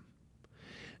job,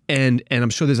 and I'm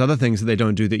sure there's other things that they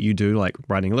don't do that you do, like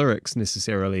writing lyrics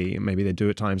necessarily. Maybe they do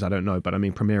at times, I don't know. But I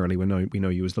mean, primarily we know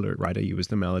you as the lyric writer, you as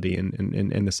the melody and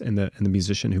the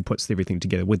musician who puts everything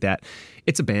together. With that,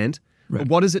 it's a band. Right.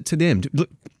 What is it to them? Look,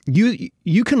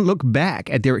 you can look back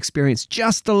at their experience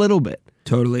just a little bit.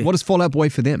 Totally. What is Fall Out Boy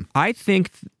for them? I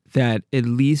think that at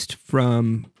least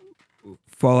from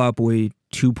Fall Out Boy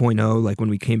 2.0, like when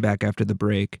we came back after the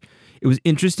break, it was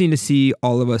interesting to see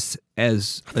all of us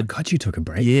as God, you took a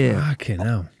break. Yeah. Fucking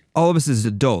hell. All of us as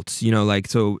adults, you know, like,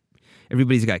 so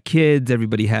everybody's got kids,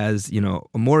 everybody has, you know,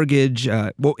 a mortgage.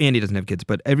 Well, Andy doesn't have kids,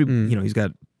 but you know, he's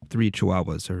got 3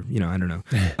 chihuahuas or, you know, I don't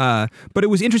know. But it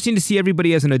was interesting to see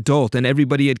everybody as an adult, and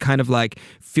everybody had kind of like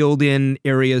filled in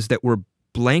areas that were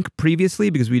blank previously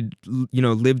because we'd, you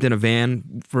know, lived in a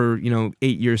van for, you know,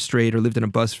 8 years straight, or lived in a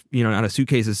bus, you know, out of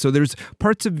suitcases. So there's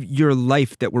parts of your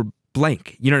life that were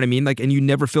blank, you know what I mean? Like, and you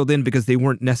never filled in because they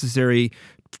weren't necessary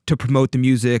to promote the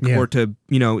music or to,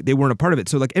 you know, they weren't a part of it.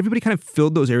 So like everybody kind of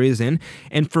filled those areas in.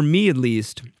 And for me, at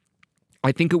least,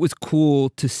 I think it was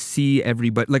cool to see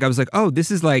everybody. Like, I was like, oh,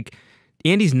 this is like,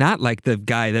 Andy's not like the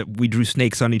guy that we drew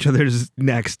snakes on each other's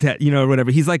necks, you know, or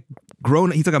whatever. He's like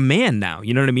grown. He's like a man now.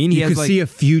 You know what I mean? You could see a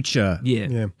future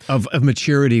of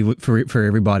maturity for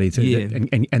everybody.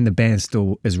 And the band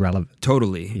still is relevant.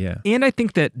 Totally. Yeah. And I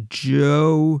think that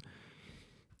Joe,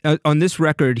 on this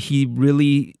record, he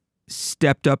really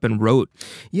stepped up and wrote.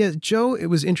 Yeah, Joe, it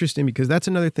was interesting because that's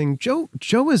another thing. Joe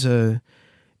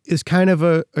is kind of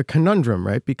a conundrum,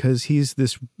 right? Because he's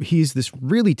this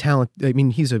really talented. I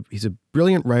mean, he's a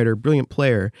brilliant writer, brilliant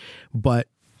player, but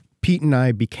Pete and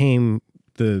I became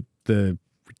the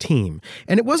team,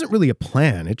 and it wasn't really a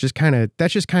plan. That's just kind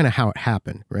of how it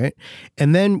happened, right?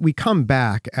 And then we come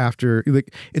back after,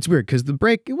 like, it's weird because the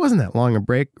break, it wasn't that long a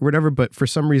break or whatever, but for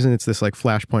some reason it's this like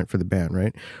flashpoint for the band,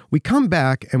 right? We come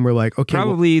back and we're like, okay,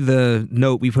 probably the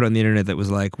note we put on the internet that was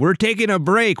like, we're taking a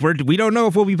break, we don't know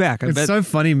if we'll be back. It's so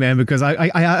funny, man, because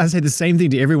I say the same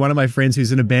thing to every one of my friends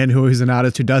who's in a band who's an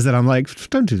artist who does that. I'm like,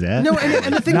 don't do that. No,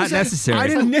 and the thing not was, necessary. I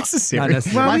didn't necessary.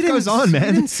 Well, life goes on, man.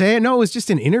 We didn't say it. No, it was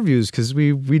just in interviews because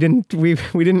we didn't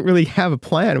really have a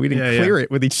plan. We didn't clear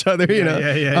it with each other, you know.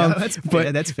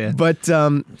 That's fair. But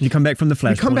you come back from the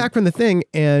flash. You come back from the thing,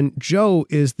 and Joe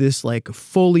is this like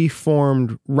fully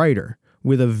formed writer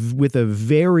with a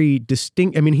very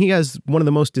distinct. I mean, he has one of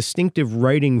the most distinctive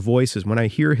writing voices. When I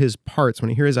hear his parts, when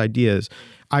I hear his ideas,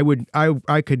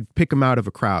 I could pick him out of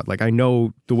a crowd. Like, I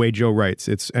know the way Joe writes.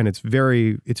 It's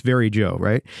very Joe,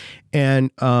 right? And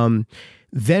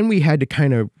then we had to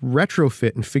kind of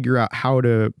retrofit and figure out how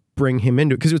to bring him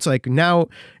into it, because it's like now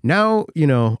you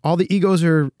know, all the egos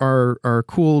are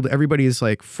cooled, everybody's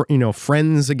like you know,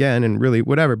 friends again, and really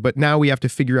whatever, but now we have to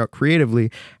figure out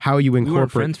creatively how you incorporate. We were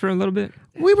friends for a little bit.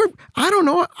 We were, I don't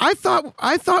know, I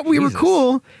thought we were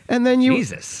cool, and then you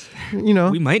you know,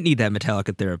 we might need that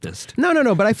Metallica therapist.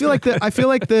 no, but I feel like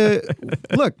the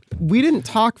look, we didn't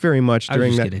talk very much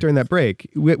during that break.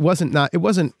 It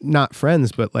wasn't not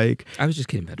friends, but like, I was just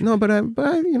kidding, Patrick. no, but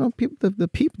you know,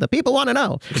 the people want to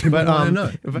know.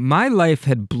 But my life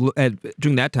had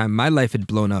during that time, my life had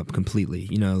blown up completely.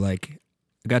 You know, like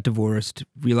I got divorced,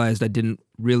 realized I didn't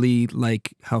really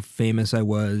like how famous I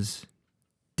was,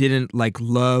 didn't like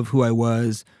love who I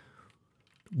was.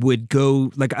 Would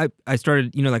go like I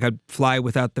started, you know, like I'd fly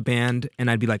without the band, and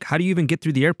I'd be like, how do you even get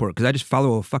through the airport? Because I just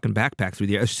follow a fucking backpack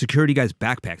through a security guy's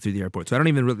backpack through the airport. So I don't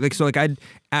even really, like, so like I'd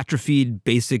atrophied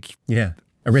basic. Yeah.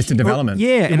 Arrested Development.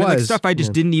 Yeah, and like stuff I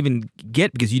just didn't even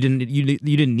get because you didn't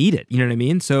need it. You know what I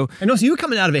mean? So, and also you were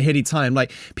coming out of a heady time.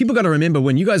 Like, people got to remember,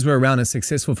 when you guys were around and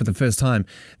successful for the first time,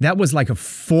 that was like a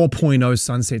 4.0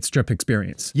 Sunset Strip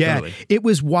experience. yeah, Totally. it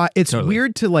was it's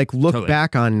weird to like look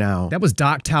back on now. That was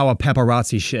Dark Tower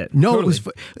paparazzi shit. No, it was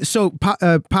so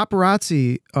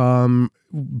paparazzi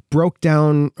broke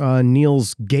down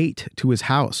Neal's gate to his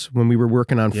house when we were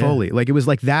working on Foley. Like, it was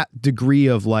like that degree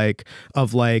of like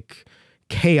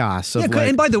chaos of like,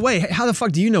 and by the way, how the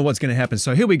fuck do you know what's going to happen?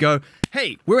 So here we go.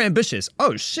 Hey, we're ambitious.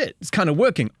 Oh shit, it's kind of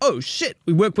working. Oh shit,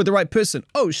 we work with the right person.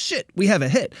 Oh shit, we have a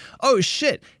hit. Oh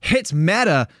shit, hits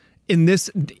matter in this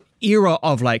era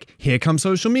of like, here comes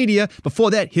social media.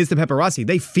 Before that, here's the paparazzi.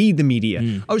 They feed the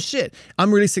media. Oh shit,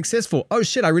 I'm really successful. Oh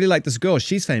shit, I really like this girl.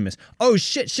 She's famous. Oh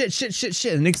shit.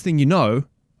 The next thing you know,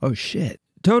 oh shit.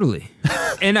 totally.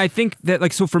 And I think that,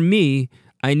 like, so for me,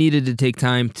 I needed to take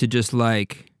time to just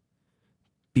like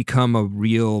become a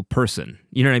real person.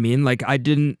 You know what I mean? Like, I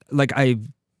didn't like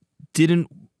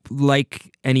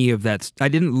any of that. I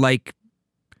didn't like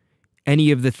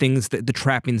any of the things that the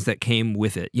trappings that came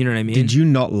with it. You know what I mean? Did you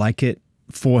not like it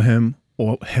for him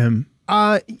or him?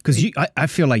 Because I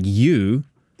feel like you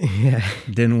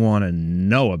didn't want to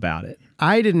know about it.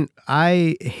 I didn't.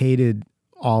 I hated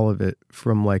all of it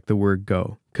from like the word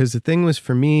go. Because the thing was,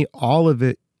 for me, all of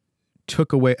it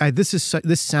took away. This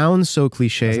sounds so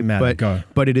cliche,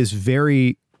 but it is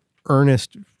very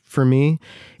earnest for me.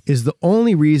 Is the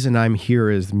only reason I'm here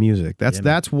is music.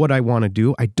 That's what I want to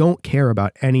do. I don't care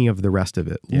about any of the rest of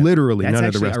it. Yeah. Literally, none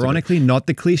of the rest. Ironically, of it. Not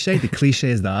the cliche. The cliche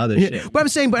is the other shit. But I'm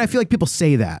saying, but I feel like people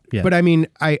say that. Yeah. But I mean,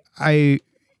 I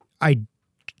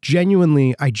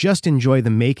genuinely, I just enjoy the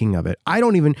making of it.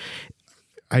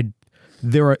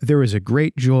 There is a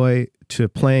great joy to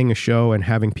playing a show and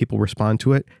having people respond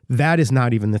to it. That is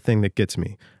not even the thing that gets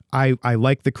me. I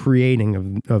like the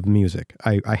creating of music.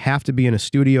 I have to be in a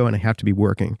studio and I have to be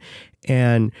working.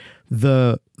 And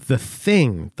the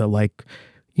thing, the like,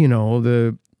 you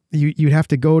know, you'd have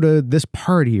to go to this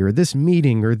party or this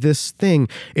meeting or this thing.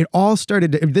 It all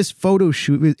started, this photo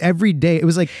shoot every day. It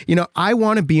was like, you know, I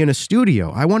want to be in a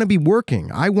studio. I want to be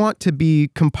working. I want to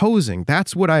be composing.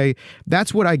 That's what I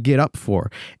get up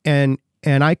for.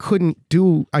 And I couldn't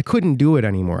do it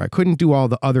anymore. I couldn't do all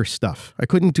the other stuff. I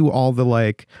couldn't do all the,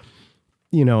 like,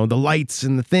 you know, the lights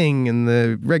and the thing and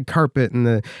the red carpet and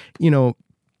the, you know,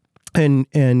 and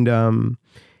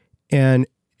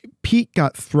Pete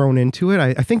got thrown into it.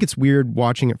 I think it's weird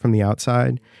watching it from the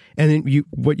outside. And then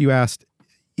what you asked,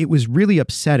 it was really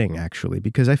upsetting, actually,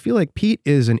 because I feel like Pete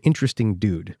is an interesting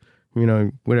dude. You know,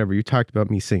 whatever, you talked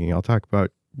about me singing, I'll talk about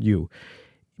you.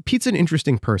 Pete's an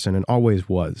interesting person and always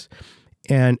was.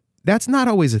 And that's not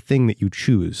always a thing that you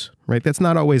choose, right? That's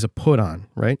not always a put on,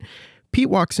 right?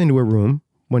 Pete walks into a room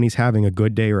when he's having a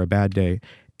good day or a bad day,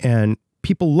 and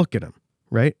people look at him,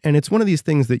 right? And it's one of these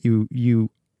things that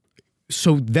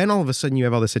so then all of a sudden you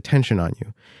have all this attention on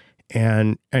you.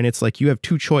 And it's like you have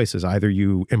two choices. Either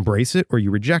you embrace it or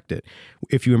you reject it.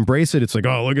 If you embrace it, it's like,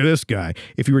 oh, look at this guy.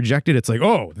 If you reject it, it's like,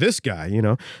 oh, this guy, you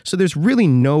know? So there's really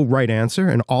no right answer,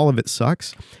 and all of it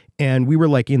sucks. And we were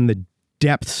like in the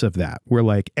depths of that. We're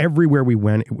like, everywhere we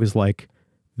went, it was like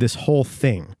this whole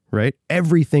thing, right?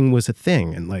 Everything was a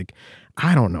thing. And like,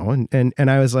 I don't know. And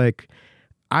I was like,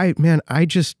 I'm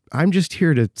just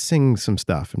here to sing some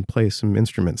stuff and play some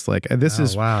instruments. Like, this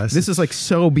is like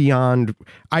so beyond,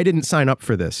 I didn't sign up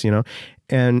for this, you know?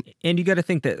 And you got to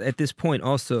think that at this point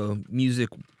also, music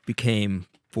became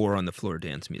four on the floor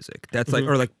dance music. That's like,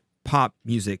 or like pop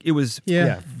music. It was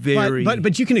very...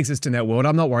 But you can exist in that world.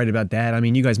 I'm not worried about that. I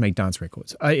mean, you guys make dance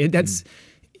records.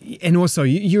 And also,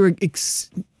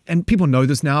 and people know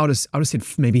this now. I would have said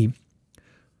maybe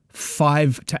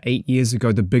 5 to 8 years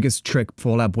ago, the biggest trick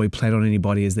Fall Out Boy played on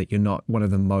anybody is that you're not one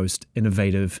of the most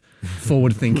innovative,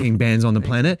 forward-thinking bands on the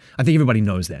planet. I think everybody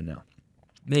knows that now.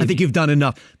 Maybe. I think you've done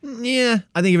enough. Yeah,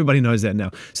 I think everybody knows that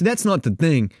now. So that's not the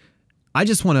thing. I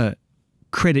just want to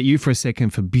credit you for a second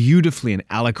for beautifully and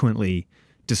eloquently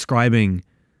describing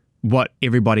what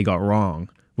everybody got wrong,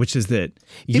 which is that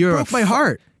It broke my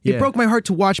heart. Yeah. It broke my heart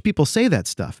to watch people say that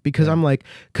stuff because I'm like,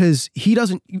 because he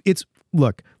doesn't,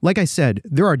 look, like I said,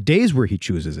 there are days where he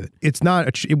chooses it. It's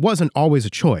not, it wasn't always a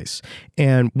choice.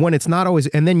 And when it's not always,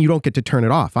 and then you don't get to turn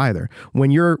it off either.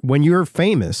 When you're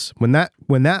famous, when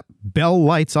that bell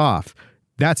lights off,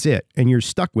 that's it. And you're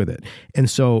stuck with it. And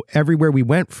so everywhere we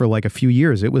went for like a few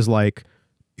years, it was like,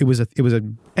 it was a,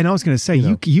 And I was going to say,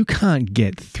 you can't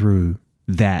get through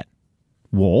that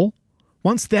wall.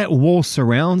 Once that wall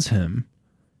surrounds him,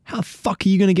 how the fuck are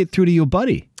you going to get through to your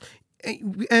buddy?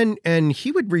 and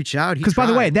he would reach out. Because by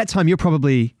the way, at that time, you're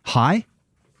probably high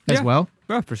as well.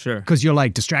 Oh, for sure. Because you're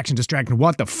like, distraction.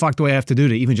 What the fuck do I have to do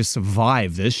to even just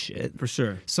survive this shit? For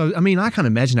sure. So, I mean, I can't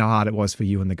imagine how hard it was for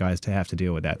you and the guys to have to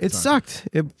deal with that. It sucked.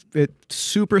 It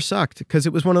super sucked because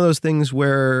it was one of those things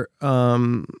where,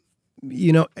 like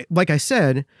I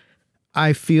said,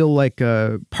 I feel like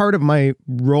part of my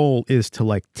role is to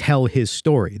like tell his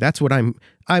story. That's what I'm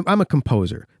a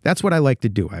composer. That's what I like to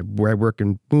do. I work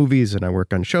in movies and I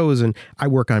work on shows and I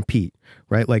work on Pete,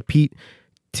 right? Like Pete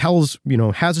tells,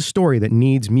 has a story that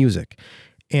needs music.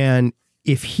 And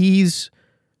if he's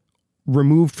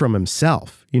removed from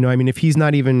himself, if he's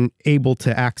not even able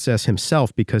to access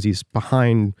himself because he's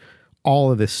behind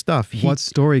all of this stuff. What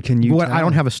story can you tell? I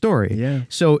don't have a story. Yeah.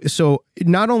 So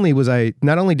not only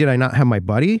did I not have my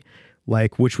buddy,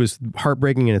 like, which was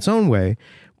heartbreaking in its own way,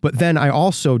 but then I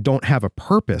also don't have a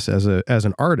purpose as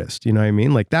an artist. You know what I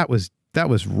mean? Like that was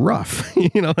rough.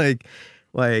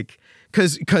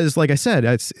 Cause like I said,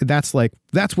 that's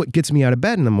what gets me out of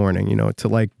bed in the morning, to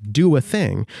like do a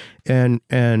thing. And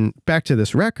back to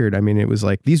this record, I mean, it was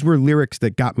like, these were lyrics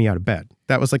that got me out of bed.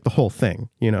 That was like the whole thing,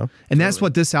 And that's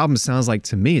what this album sounds like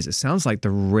to me, is it sounds like the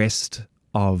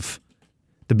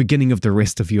beginning of the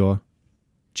rest of your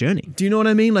journey. Do you know what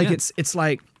I mean? Like it's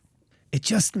like, it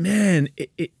just, man,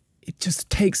 it just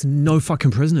takes no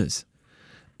fucking prisoners.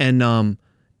 And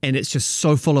it's just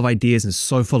so full of ideas and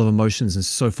so full of emotions and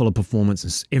so full of performance,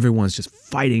 and everyone's just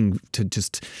fighting to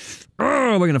just,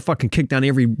 we're going to fucking kick down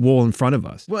every wall in front of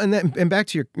us. Well, and back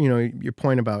to your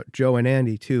point about Joe and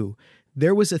Andy too.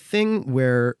 There was a thing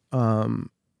where,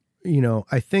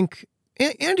 I think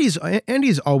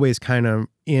Andy's always kind of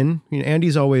in. Andy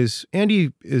is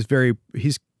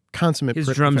he's consummate. His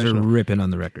drums are ripping on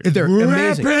the record. They're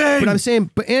amazing. But I'm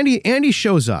saying, Andy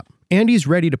shows up. Andy's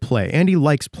ready to play. Andy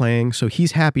likes playing, so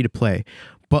he's happy to play.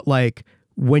 But like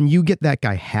when you get that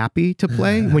guy happy to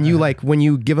play, when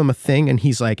you give him a thing and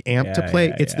he's like amped to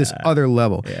play, it's this other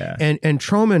level. Yeah. And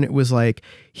Troman, it was like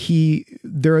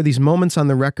there are these moments on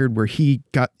the record where he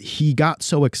got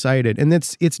so excited, and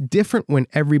it's different when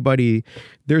everybody.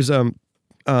 There's Sidney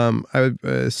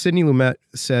Lumet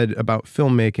said about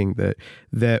filmmaking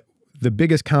that the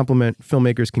biggest compliment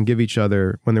filmmakers can give each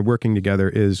other when they're working together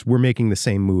is we're making the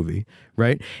same movie,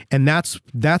 right? And that's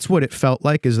what it felt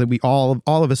like, is that we all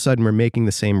of a sudden we're making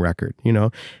the same record,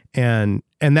 and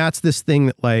that's this thing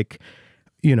that like,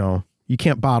 you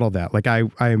can't bottle that. Like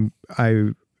I'm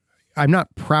not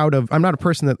a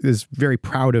person that is very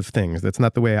proud of things. That's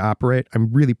not the way I operate.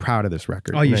 I'm really proud of this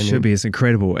record. Oh, you should be. It's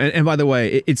incredible. And by the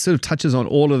way, it sort of touches on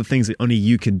all of the things that only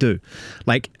you could do.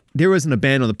 Like, there isn't a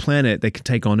band on the planet that could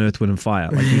take on Earth, Wind, and Fire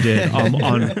like you did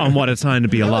on What a Time to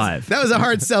Be Alive. That was a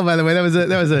hard sell, by the way. That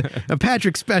was a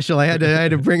Patrick special. I had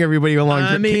to bring everybody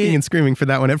along, kicking and screaming for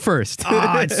that one at first.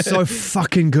 It's so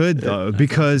fucking good though,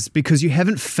 because you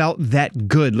haven't felt that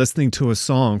good listening to a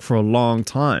song for a long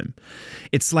time.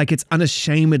 It's like it's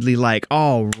unashamedly like,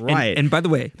 oh right. And by the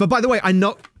way, I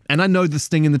know. And I know the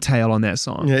sting in the tail on that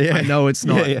song. Yeah. I know it's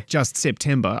not just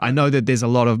September. I know that there's a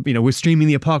lot of, we're streaming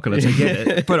the apocalypse. I get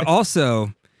it. But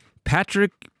also,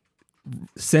 Patrick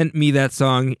sent me that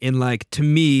song in, like, to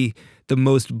me, the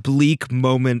most bleak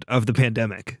moment of the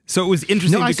pandemic. So it was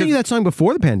interesting. No, I sent you that song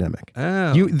before the pandemic.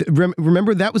 Oh.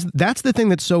 Remember, that's the thing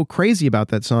that's so crazy about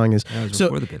that song is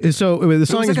before the pandemic. So the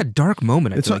song was like is a dark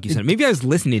moment. I feel like you said. Maybe I was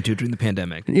listening to it during the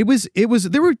pandemic. It was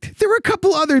there were a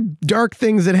couple other dark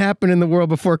things that happened in the world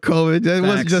before COVID. It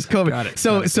wasn't just COVID. Got it.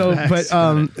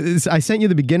 But I sent you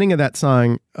the beginning of that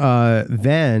song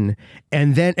then,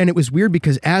 and it was weird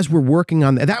because as we're working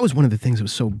on that was one of the things that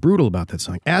was so brutal about that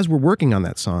song. As we're working on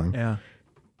that song,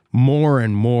 more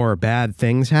and more bad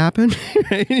things happen.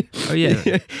 Right? Oh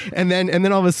yeah. and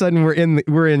then all of a sudden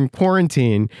we're in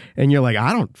quarantine, and you're like,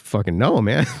 I don't fucking know,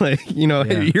 man. Like, you know,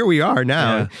 here we are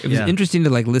now. Yeah. It was interesting to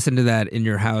like listen to that in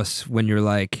your house when you're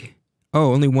like,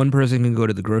 oh, only one person can go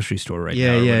to the grocery store right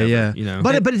now. Yeah. You know,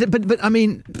 But I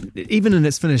mean, even in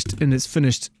its finished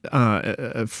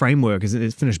framework, in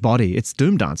its finished body, it's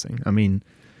doom dancing. I mean,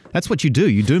 that's what you do.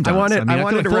 You doom dance. I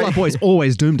wanted to Fall Out Boy's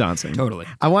always doom dancing. totally.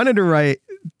 I wanted to write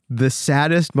the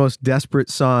saddest, most desperate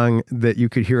song that you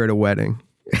could hear at a wedding.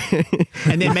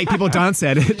 And then make people dance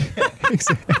at it.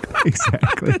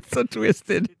 Exactly. That's so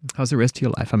twisted. How's the rest of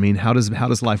your life? I mean, how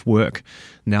does life work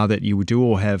now that you do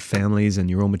all have families and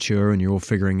you're all mature and you're all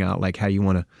figuring out like how you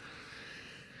want to.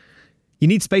 You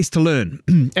need space to learn.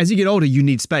 As you get older, you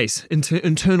need space,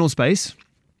 internal space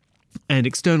and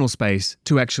external space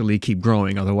to actually keep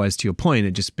growing. Otherwise, to your point,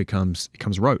 it just becomes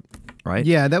rote, right?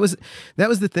 Yeah, that was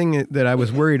the thing that I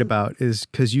was worried about, is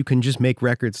because you can just make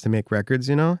records to make records,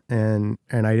 you know, and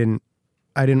I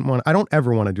don't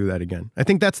ever want to do that again. I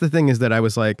think that's the thing, is that I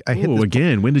was like,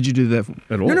 again. When did you do that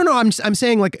at all? No. I'm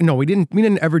saying like, no, we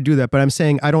didn't ever do that. But I'm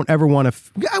saying I don't ever want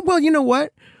to. Well, you know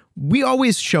what? We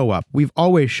always show up. We've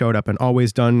always showed up and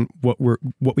always done what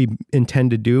we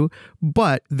intend to do.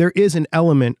 But there is an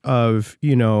element of,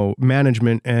 you know,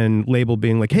 management and label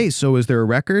being like, hey, so is there a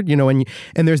record? You know, and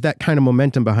there's that kind of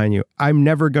momentum behind you. I'm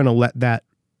never gonna let that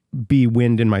be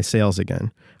wind in my sails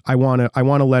again. I want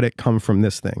to let it come from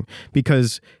this thing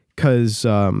because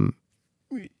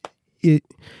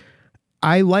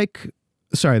I like.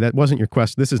 Sorry, that wasn't your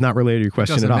question. This is not related to your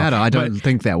question at all. Doesn't matter. I don't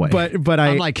think that way. But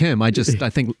I'm like him. I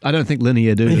don't think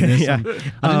linear do this. Yeah.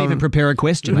 I didn't even prepare a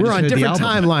question. We're on different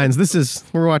timelines.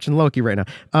 We're watching Loki right now.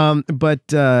 I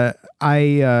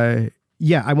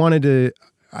wanted to.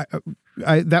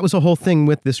 That was a whole thing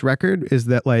with this record, is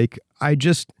that like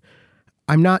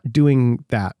I'm not doing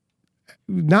that.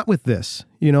 Not with this,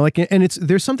 you know, like, and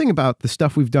there's something about the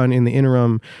stuff we've done in the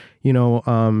interim, you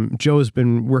know. Joe's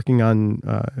been working on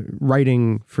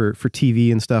writing for TV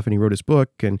and stuff, and he wrote his book,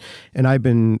 and I've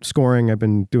been scoring. I've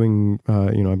been doing,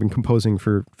 you know, I've been composing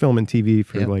for film and TV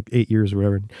for like 8 years or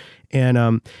whatever,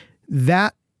 and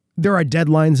that there are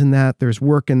deadlines in that. There's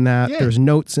work in that. There's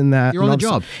notes in that. You're on the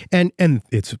job, and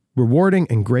it's rewarding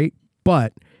and great,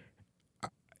 but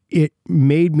it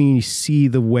made me see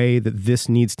the way that this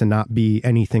needs to not be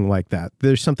anything like that.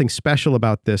 There's something special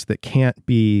about this that can't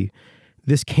be,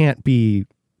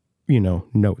 you know,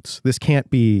 notes. This can't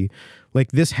be,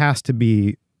 like, this has to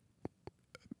be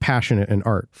passionate and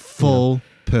art. Full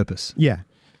purpose. Yeah.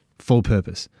 Full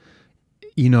purpose.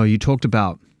 You know, you talked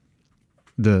about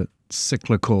the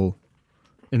cyclical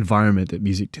environment that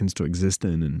music tends to exist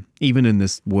in, and even in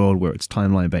this world where it's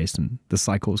timeline based and the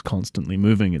cycle is constantly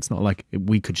moving, it's not like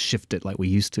we could shift it like we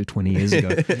used to 20 years ago.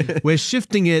 We're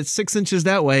shifting it 6 inches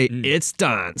that way. It's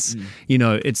dance. You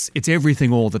know, it's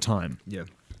everything all the time. Yeah.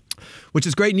 Which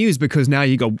is great news, because now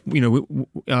you got, you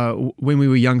know, when we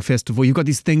were young festival, you've got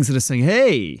these things that are saying,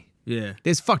 hey, yeah,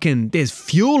 there's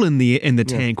fuel in the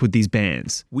tank with these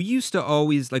bands. We used to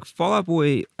always, like, Fall Out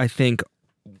Boy, I think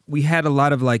we had a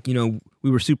lot of, like, you know, we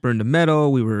were super into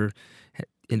metal, we were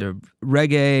into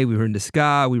reggae, we were into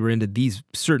ska, we were into these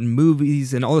certain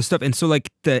movies and all this stuff. And so,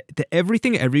 like, the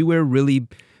Everything Everywhere really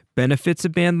benefits a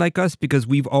band like us, because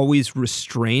we've always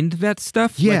restrained that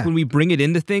stuff. Yeah. Like, when we bring it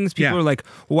into things, people are like,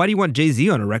 well, why do you want Jay-Z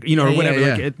on a record? You know, or whatever.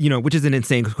 Yeah. Like, you know, which is an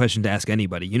insane question to ask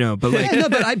anybody, you know, but like. No,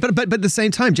 but at the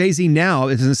same time, Jay-Z now,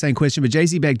 it's the same question, but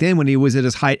Jay-Z back then, when he was at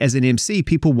his height as an MC,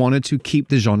 people wanted to keep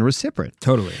the genres separate.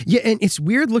 Totally. Yeah, and it's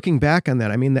weird looking back on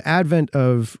that. I mean, the advent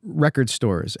of record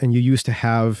stores, and you used to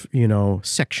have, you know,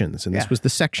 sections, and this was the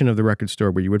section of the record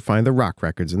store where you would find the rock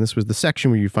records, and this was the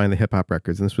section where you find the hip hop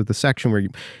records, and this was the section where you,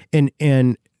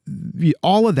 and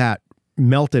all of that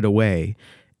melted away,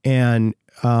 and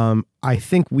I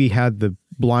think we had the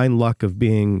blind luck of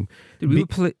being. Dude,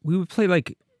 we would play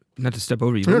like, not to step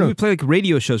over you, but we would play like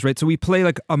radio shows, right? So we play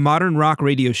like a modern rock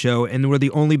radio show, and we're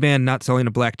the only band not selling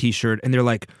a black T-shirt, and they're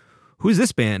like, who's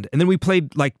this band? And then we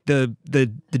played like the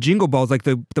jingle balls, like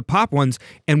the pop ones,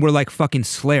 and we're like fucking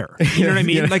Slayer. You know what I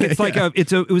mean? Like, it's like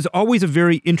it was always a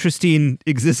very interesting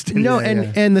existence. No,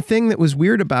 and the thing that was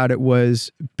weird about it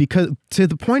was, because to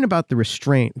the point about the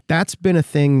restraint, that's been a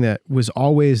thing that was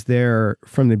always there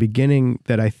from the beginning,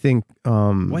 that I think.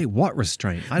 Wait, what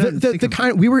restraint? I don't the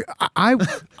kind we were. I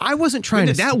wasn't trying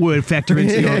to. That word factor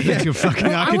into your fucking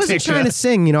architecture. I wasn't trying to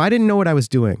sing. You know, I didn't know what I was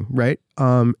doing. Right.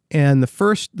 And the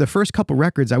first couple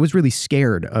records, I was really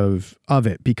scared of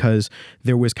it because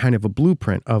there was kind of a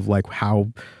blueprint of like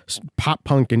how pop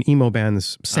punk and emo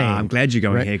bands sang. I'm glad you're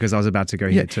going here because I was about to go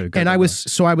here too. And I was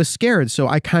scared. So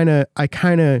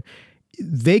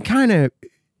they kind of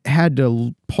had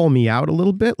to pull me out a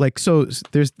little bit. Like, so it's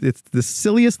the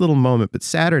silliest little moment, but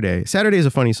Saturday is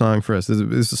a funny song for us.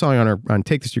 There's a song on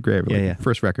Take This to Your Grave,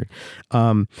 first record.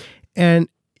 And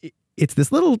it's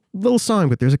this little song,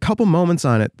 but there's a couple moments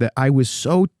on it that I was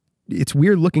it's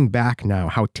weird looking back now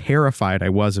how terrified I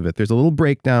was of it. There's a little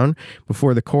breakdown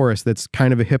before the chorus that's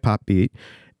kind of a hip hop beat.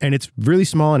 And it's really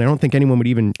small, and I don't think anyone would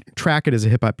even track it as a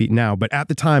hip hop beat now. But at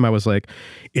the time, I was like,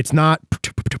 it's not,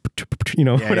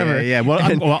 whatever. Yeah.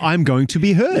 Well, I'm going to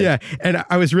be heard. Yeah. And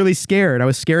I was really scared. I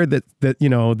was scared that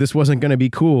this wasn't going to be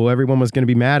cool. Everyone was going to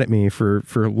be mad at me for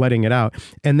letting it out.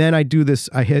 And then I do this.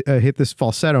 I hit this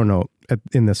falsetto note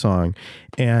in the song,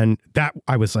 and that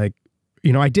I was like,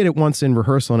 I did it once in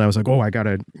rehearsal, and I was like, oh, I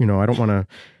gotta, I don't want to.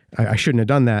 I shouldn't have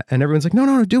done that. And everyone's like,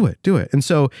 no, do it. And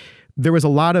so there was a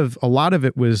lot of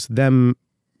it was them.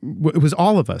 It was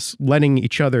all of us letting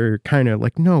each other kind of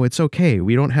like, no, it's okay.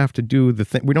 We don't have to do the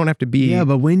thing. We don't have to be. Yeah,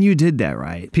 but when you did that,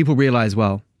 right, people realize,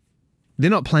 well, they're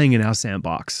not playing in our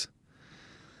sandbox.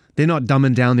 They're not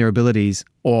dumbing down their abilities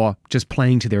or just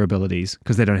playing to their abilities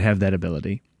because they don't have that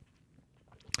ability.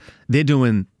 They're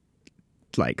doing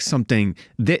like something.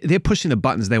 They're pushing the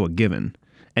buttons they were given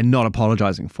and not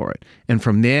apologizing for it. And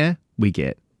from there, we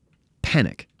get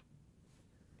Panic,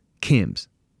 Kims.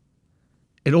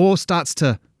 It all starts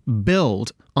to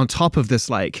build on top of this,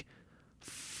 like,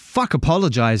 fuck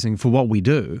apologizing for what we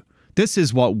do. This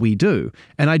is what we do.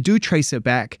 And I do trace it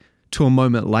back to a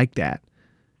moment like that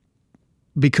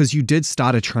because you did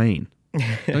start a train.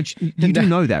 Don't you do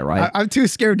know that, right? I'm too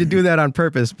scared to do that on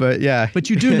purpose, but yeah. But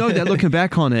you do know that looking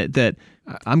back on it, that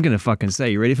I'm going to fucking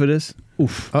say, you ready for this?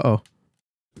 Oof. Uh-oh.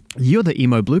 You're the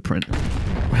emo blueprint.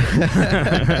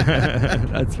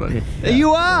 That's funny.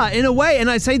 You are, in a way,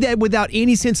 and I say that without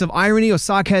any sense of irony or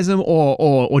sarcasm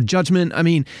or judgment. I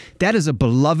mean, that is a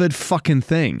beloved fucking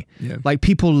thing. Yeah. Like,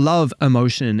 people love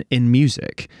emotion in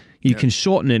music. You can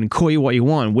shorten it and call it what you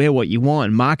want, wear what you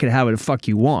want, market it however the fuck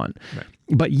you want. Right.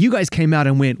 But you guys came out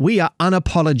and went, we are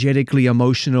unapologetically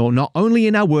emotional, not only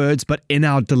in our words, but in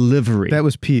our delivery. That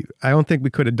was Pete. I don't think we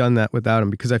could have done that without him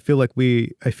because I feel like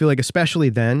especially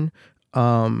then,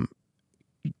 Joe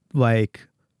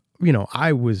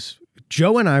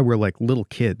and I were like little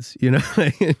kids, and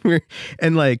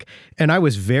I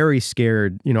was very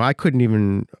scared. I couldn't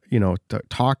even,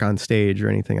 talk on stage or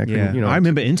anything. I couldn't, I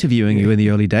remember interviewing you in the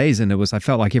early days, and I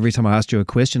felt like every time I asked you a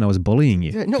question, I was bullying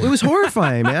you. Yeah, no, it was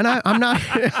horrifying, man. I'm not.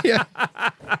 Yeah.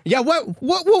 What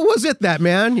was it that,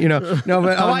 man? No,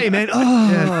 but how are you, man?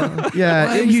 Oh,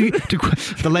 yeah.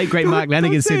 The late great Mark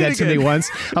Lanigan said that to me once.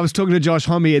 I was talking to Josh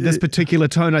Homme at this particular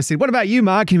tone. I said, "What about you,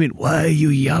 Mark?" He went, "Why are you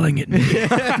yelling at me?"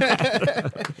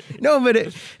 No,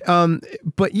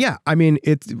 but yeah, I mean,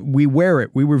 we wear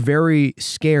it. We were very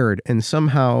scared, and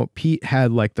somehow Pete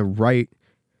had like the right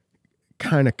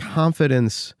kind of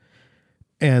confidence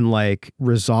and like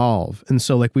resolve, and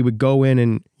so like we would go in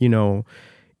and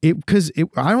I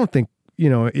don't think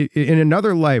in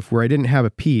another life where I didn't have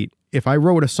a Pete, if I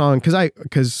wrote a song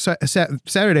because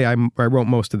Saturday I wrote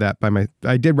most of that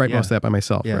I did write most of that by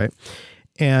myself, right,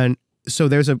 and. So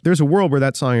there's a world where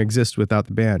that song exists without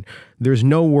the band. There's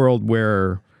no world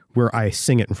where I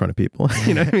sing it in front of people.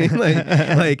 You know what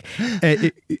I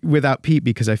mean? Without Pete,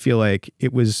 because I feel like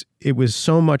it was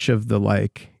so much of the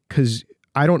because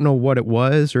I don't know what it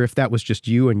was, or if that was just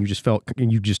you and you just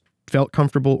felt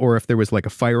comfortable, or if there was like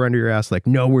a fire under your ass, like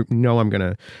no, I'm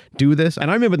gonna do this. And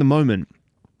I remember the moment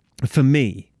for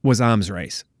me was Arms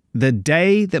Race. The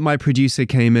day that my producer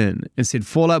came in and said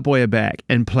 "Fall Out Boy" are back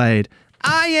and played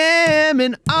 "I am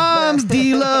an arms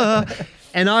dealer."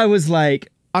 And I was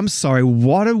like, I'm sorry,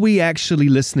 what are we actually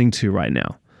listening to right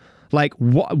now? Like,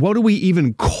 what do we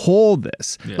even call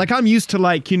this? Yeah. Like, I'm used to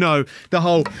the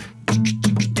whole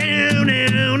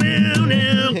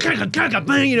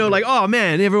like, oh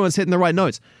man, everyone's hitting the right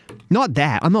notes. Not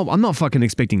that. I'm not fucking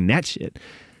expecting that shit.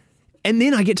 And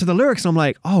then I get to the lyrics and I'm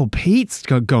like, oh, Pete's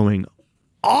going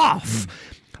off.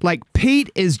 Like,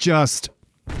 Pete is just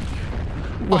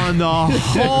on the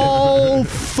whole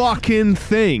fucking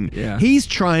thing. Yeah. He's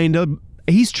trying to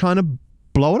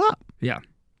blow it up. Yeah,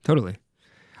 totally.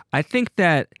 I think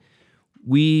that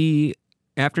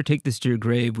after Take This to Your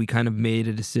Grave, we kind of made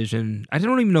a decision. I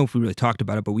don't even know if we really talked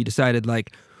about it, but we decided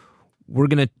like we're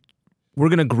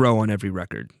gonna grow on every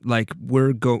record. Like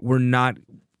we're not.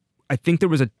 I think there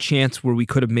was a chance where we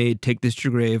could have made Take This to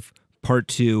Your Grave, part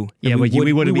 2. Yeah, we but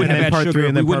we wouldn't have had part sugar, 3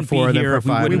 and then we part wouldn't be 4 and then here part if we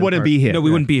 5. We wouldn't be here. No,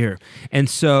 we wouldn't be here. And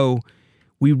so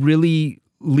we really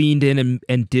leaned in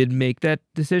and did make that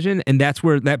decision. And that's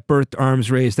where that birthed Arms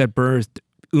Race, that birthed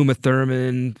Uma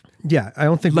Thurman, Yeah, I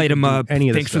don't think Light 'Em Up, any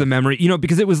of Thanks this for the stuff. Memory. You know,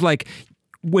 because it was like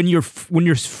when you're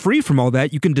free from all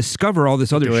that, you can discover all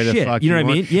this other Do whatever the shit. fuck You know you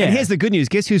what I mean? want. Yeah. And here's the good news.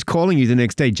 Guess who's calling you the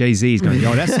next day? Jay-Z's going,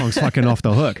 yo, that song's fucking off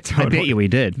the hook. I bet you he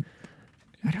did.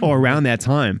 Or around that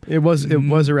time. It was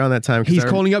around that time. 'cause He's I-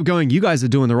 calling up going, you guys are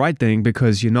doing the right thing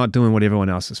because you're not doing what everyone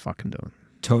else is fucking doing.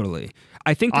 Totally.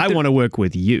 I think I want to work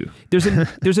with you. there's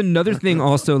another thing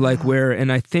also, like, where,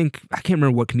 and I think I can't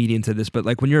remember what comedian said this, but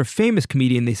like when you're a famous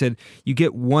comedian, they said you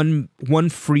get one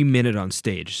free minute on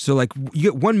stage. So like you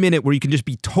get 1 minute where you can just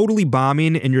be totally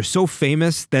bombing and you're so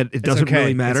famous that it doesn't okay.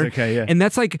 really matter. It's okay, yeah. And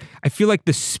that's like, I feel like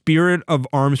the spirit of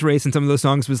Arms Race and some of those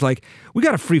songs was like, we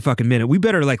got a free fucking minute. We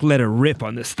better like let it rip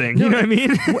on this thing. You know what I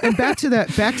mean? And back to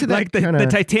that Like the kinda,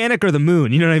 Titanic or the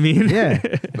moon. You know what I mean? yeah.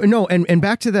 No, and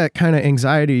back to that kind of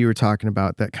anxiety you were talking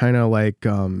about, that kind of like,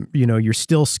 you know, you're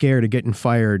still scared of getting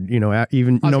fired, you know,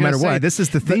 even no matter what. This is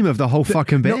the theme of the whole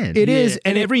fucking band. It is.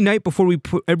 And every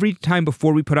time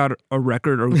before we put out a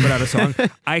record or we put out a song,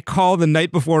 I call the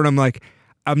night before and I'm like,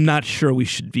 I'm not sure we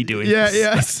should be doing Yeah,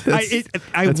 this. yes.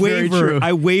 I that's very true.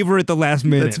 waver at the last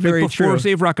minute. That's very before true.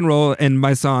 Save Rock and Roll and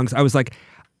my songs, I was like,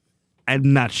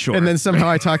 I'm not sure. And then somehow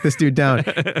I talk this dude down.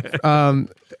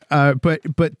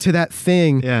 But to that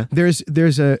thing, Yeah.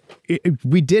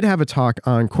 we did have a talk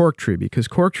on Cork Tree, because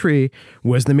Cork Tree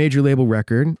was the major label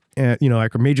record, you know,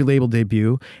 like a major label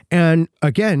debut. And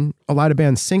again, a lot of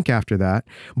bands sink after that.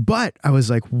 But I was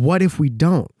like, what if we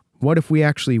don't? What if we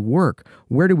actually work?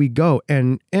 Where do we go?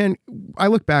 And I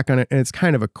look back on it, and it's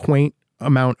kind of a quaint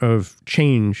amount of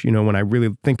change, you know, when I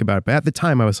really think about it. But at the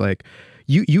time, I was like,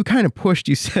 you kind of pushed.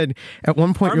 You said at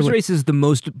one point, Arms Race is the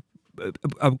most,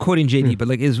 I'm quoting JD, but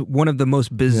like is one of the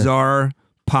most bizarre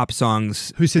pop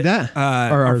songs. Who said that?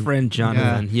 Our friend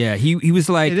Jonathan. Yeah. He was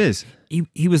like, It is.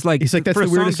 He was like, he's like, that's for the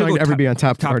a weirdest to song go to ever be on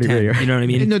top party 10, radio. You know what I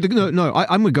mean? No.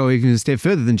 I'm gonna go even a step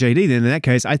further than JD. Then in that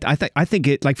case, I think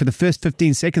it, like, for the first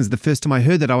 15 seconds, the first time I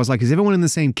heard that, I was like, is everyone in the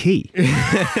same key?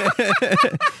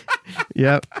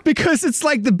 Yep. Because it's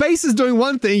like the bass is doing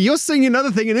one thing, you're singing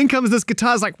another thing, and in comes this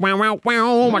guitar's like wow wow wow,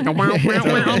 oh my god, wow wow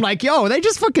wow. I'm like, yo, they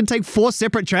just fucking take 4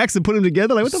 separate tracks and put them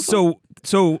together. Like, what the fuck?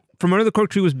 So From Under the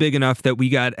Cork Tree was big enough that we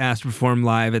got asked to perform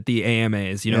live at the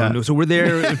AMAs, you know. Yeah. And so we're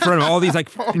there in front of all these like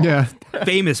Yeah.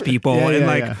 famous people, Yeah, and yeah,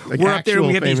 like yeah. Like we're up there and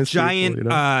we have actual these famous people, giant you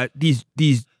know?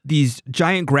 these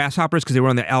giant grasshoppers, because they were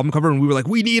on the album cover, and we were like,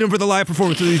 we need them for the live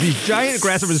performance. So there's these giant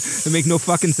grasshoppers that make no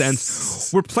fucking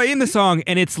sense. We're playing the song,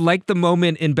 and it's like the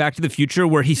moment in Back to the Future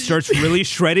where he starts really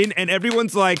shredding, and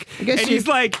everyone's like, and he's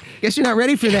like, Guess you're not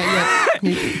ready for that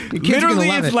yet. Your kids are gonna literally,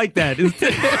 love it's it. like that.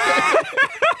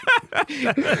 Oh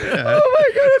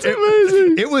my god, it's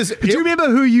amazing. It was. Do you remember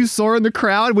who you saw in the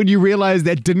crowd when you realized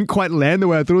that didn't quite land the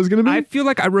way I thought it was going to be? I feel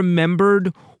like I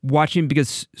remembered watching,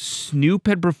 because Snoop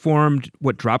had performed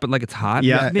Drop It Like It's Hot.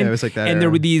 Yeah, wasn't it? it was like that And there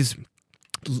era. were these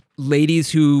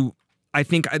ladies who, I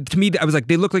think, to me, I was like,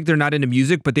 they look like they're not into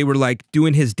music, but they were like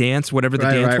doing his dance, whatever the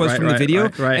dance was from the video.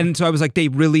 Right. And so I was like, they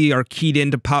really are keyed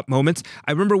into pop moments.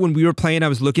 I remember when we were playing, I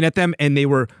was looking at them and they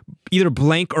were either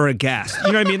blank or aghast.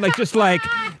 You know what I mean? Like, just like,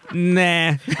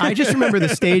 nah. I just remember the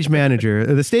stage manager.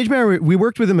 The stage manager, we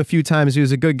worked with him a few times. He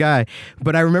was a good guy.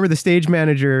 But I remember the stage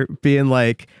manager being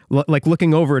like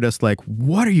looking over at us like,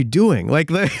 what are you doing? Like,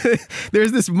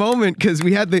 there's this moment, because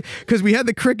we had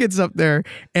the crickets up there,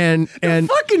 and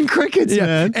fucking crickets, yeah,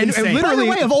 man. and By literally,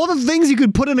 the way, of all the things you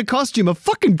could put in a costume, a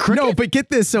fucking cricket. no, but get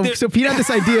this. So Pete had this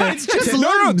idea. It's just No,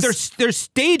 limbs. they're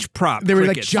stage prop. They were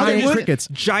like crickets. giant They crickets.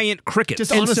 Giant crickets.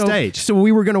 Just on a stage. So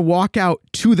we were gonna walk out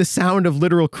to the sound of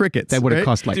literal crickets. That would have right?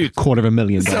 cost like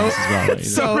 $250,000 as well. You know?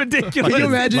 so ridiculous. Can you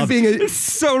imagine being It's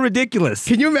so ridiculous.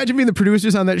 Can you imagine being the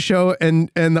producers on that show and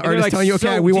the they're artist like, telling you,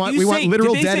 okay, so, we did want you say-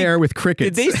 literal did they dead say- air with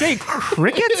crickets. Did they say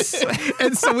crickets?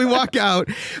 And so we walk out.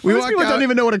 We Most walk people out. don't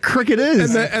even know what a cricket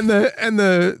is. And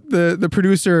the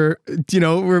producer, you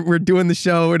know, we're doing the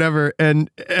show, whatever, and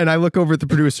I look over at the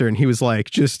producer, and he was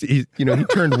like, he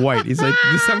turned white. He's like,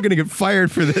 I'm gonna get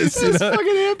fired for this. You know? fucking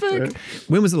epic.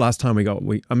 When was the last time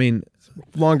I mean,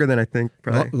 Longer than I think,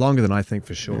 probably. longer than I think,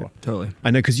 for sure. Totally.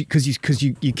 I know, because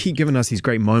you keep giving us these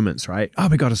great moments, right? Oh,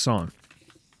 we got a song.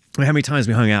 How many times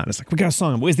we hung out and it's like, we got a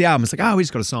song. Where's the album? It's like, oh, we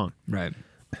just got a song. Right.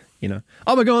 You know,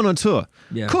 oh, we're going on tour.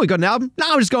 Yeah. Cool, we got an album.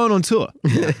 No, we're just going on tour.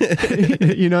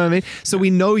 You know what I mean? So we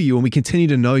know you, and we continue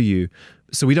to know you.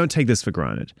 So we don't take this for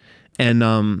granted. And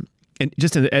and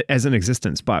just as an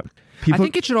existence, but I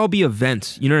think it should all be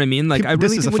events. You know what I mean? Like, I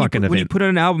really this is think a fucking when you event. put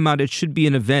an album out, it should be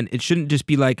an event. It shouldn't just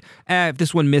be like, if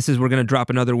this one misses, we're going to drop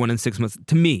another one in 6 months.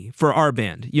 To me, for our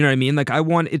band, you know what I mean? Like, I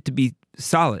want it to be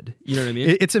solid. You know what I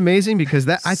mean? It's amazing because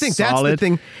I think that's the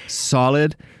thing.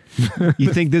 Solid.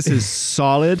 You think this is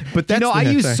solid? But that's I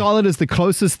use solid as the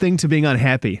closest thing to being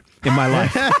unhappy in my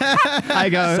life. I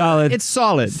go solid. It's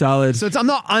solid. Solid. So I'm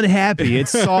not unhappy.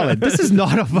 It's solid. This is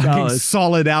not a fucking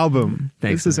solid album.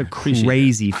 Thanks, this is a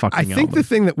crazy fucking I think the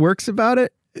thing that works about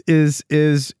it is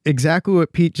exactly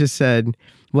what Pete just said.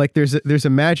 Like there's a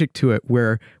magic to it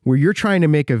where you're trying to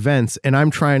make events and I'm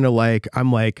trying to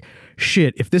I'm like,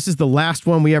 shit, if this is the last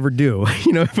one we ever do,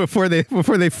 before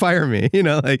they fire me,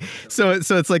 so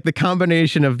it's like the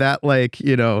combination of that,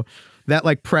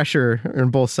 that pressure on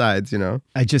both sides,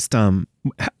 I just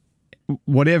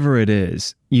whatever it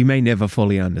is, you may never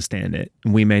fully understand it.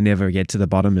 We may never get to the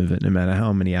bottom of it, no matter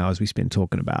how many hours we spend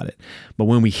talking about it. But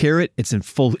when we hear it, it's in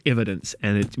full evidence,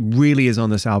 and it really is on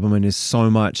this album. And there's so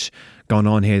much going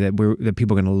on here that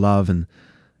people are going to love, and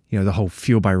the whole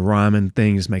Fuel by Ramen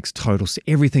thing just makes total sense.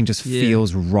 Everything just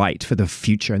feels right for the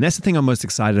future, and that's the thing I'm most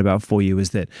excited about for you. Is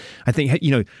that I think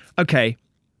okay,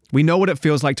 we know what it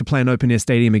feels like to play an open air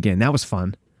stadium again. That was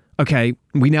fun. Okay,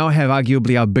 we now have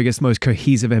arguably our biggest, most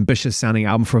cohesive, ambitious sounding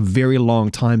album for a very long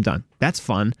time done. That's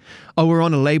fun. Oh, we're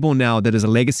on a label now that is a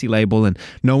legacy label and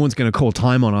no one's going to call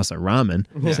time on us at Ramen.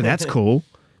 So that's cool.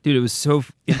 Dude, it was so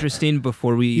interesting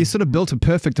before we... You sort of built a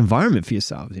perfect environment for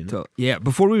yourselves. So, yeah,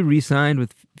 before we re-signed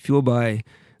with Fuel by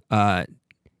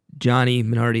Johnny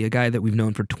Minardi, a guy that we've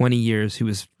known for 20 years who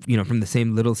was, from the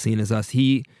same little scene as us,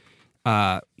 he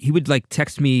would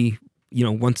text me,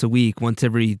 once a week, once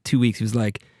every 2 weeks. He was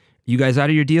like, you guys out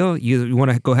of your deal? You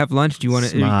want to go have lunch? Do you want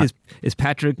to? Is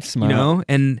Patrick? Smart.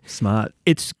 And smart.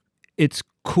 It's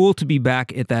cool to be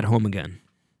back at that home again.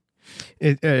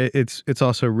 It's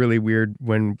also really weird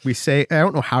when we say, I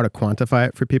don't know how to quantify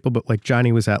it for people, but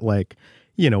Johnny was at when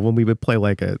we would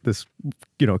play this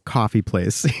coffee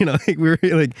place, we were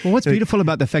well, what's beautiful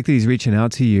about the fact that he's reaching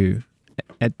out to you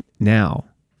at now?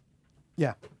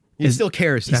 Yeah, he still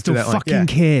cares. He still fucking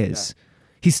cares. Yeah.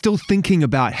 He's still thinking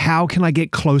about how can I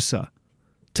get closer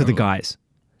to the guys?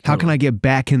 How can I get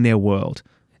back in their world?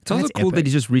 It's also cool that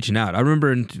he's just reaching out. I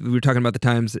remember we were talking about the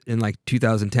times in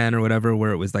 2010 or whatever where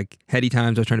it was heady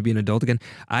times. I was trying to be an adult again.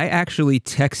 I actually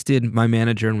texted my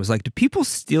manager and was like, do people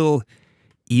still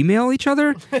email each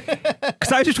other?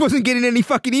 Because I just wasn't getting any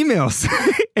fucking emails.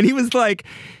 And he was like,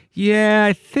 yeah,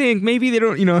 I think maybe they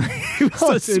don't, he was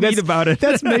so sweet about it.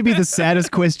 That's maybe the saddest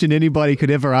question anybody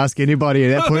could ever ask anybody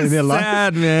at that point in their life.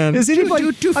 Sad, man. Does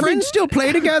anybody, do friends still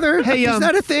play together? Hey, is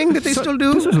that a thing that they still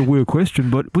do? This is a weird question,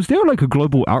 but was there a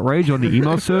global outrage on the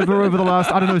email server over the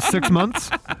last, 6 months?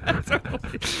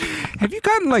 Have you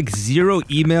gotten 0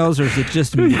 emails, or is it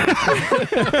just me?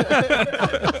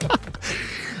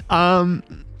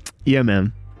 Yeah,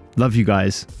 man. Love you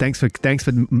guys. Thanks for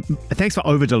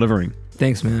over delivering.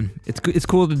 Thanks, man. It's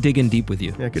cool to dig in deep with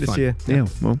you. Yeah, good it's to fun. see you. Yeah,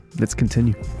 well, let's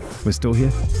continue. We're still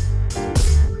here.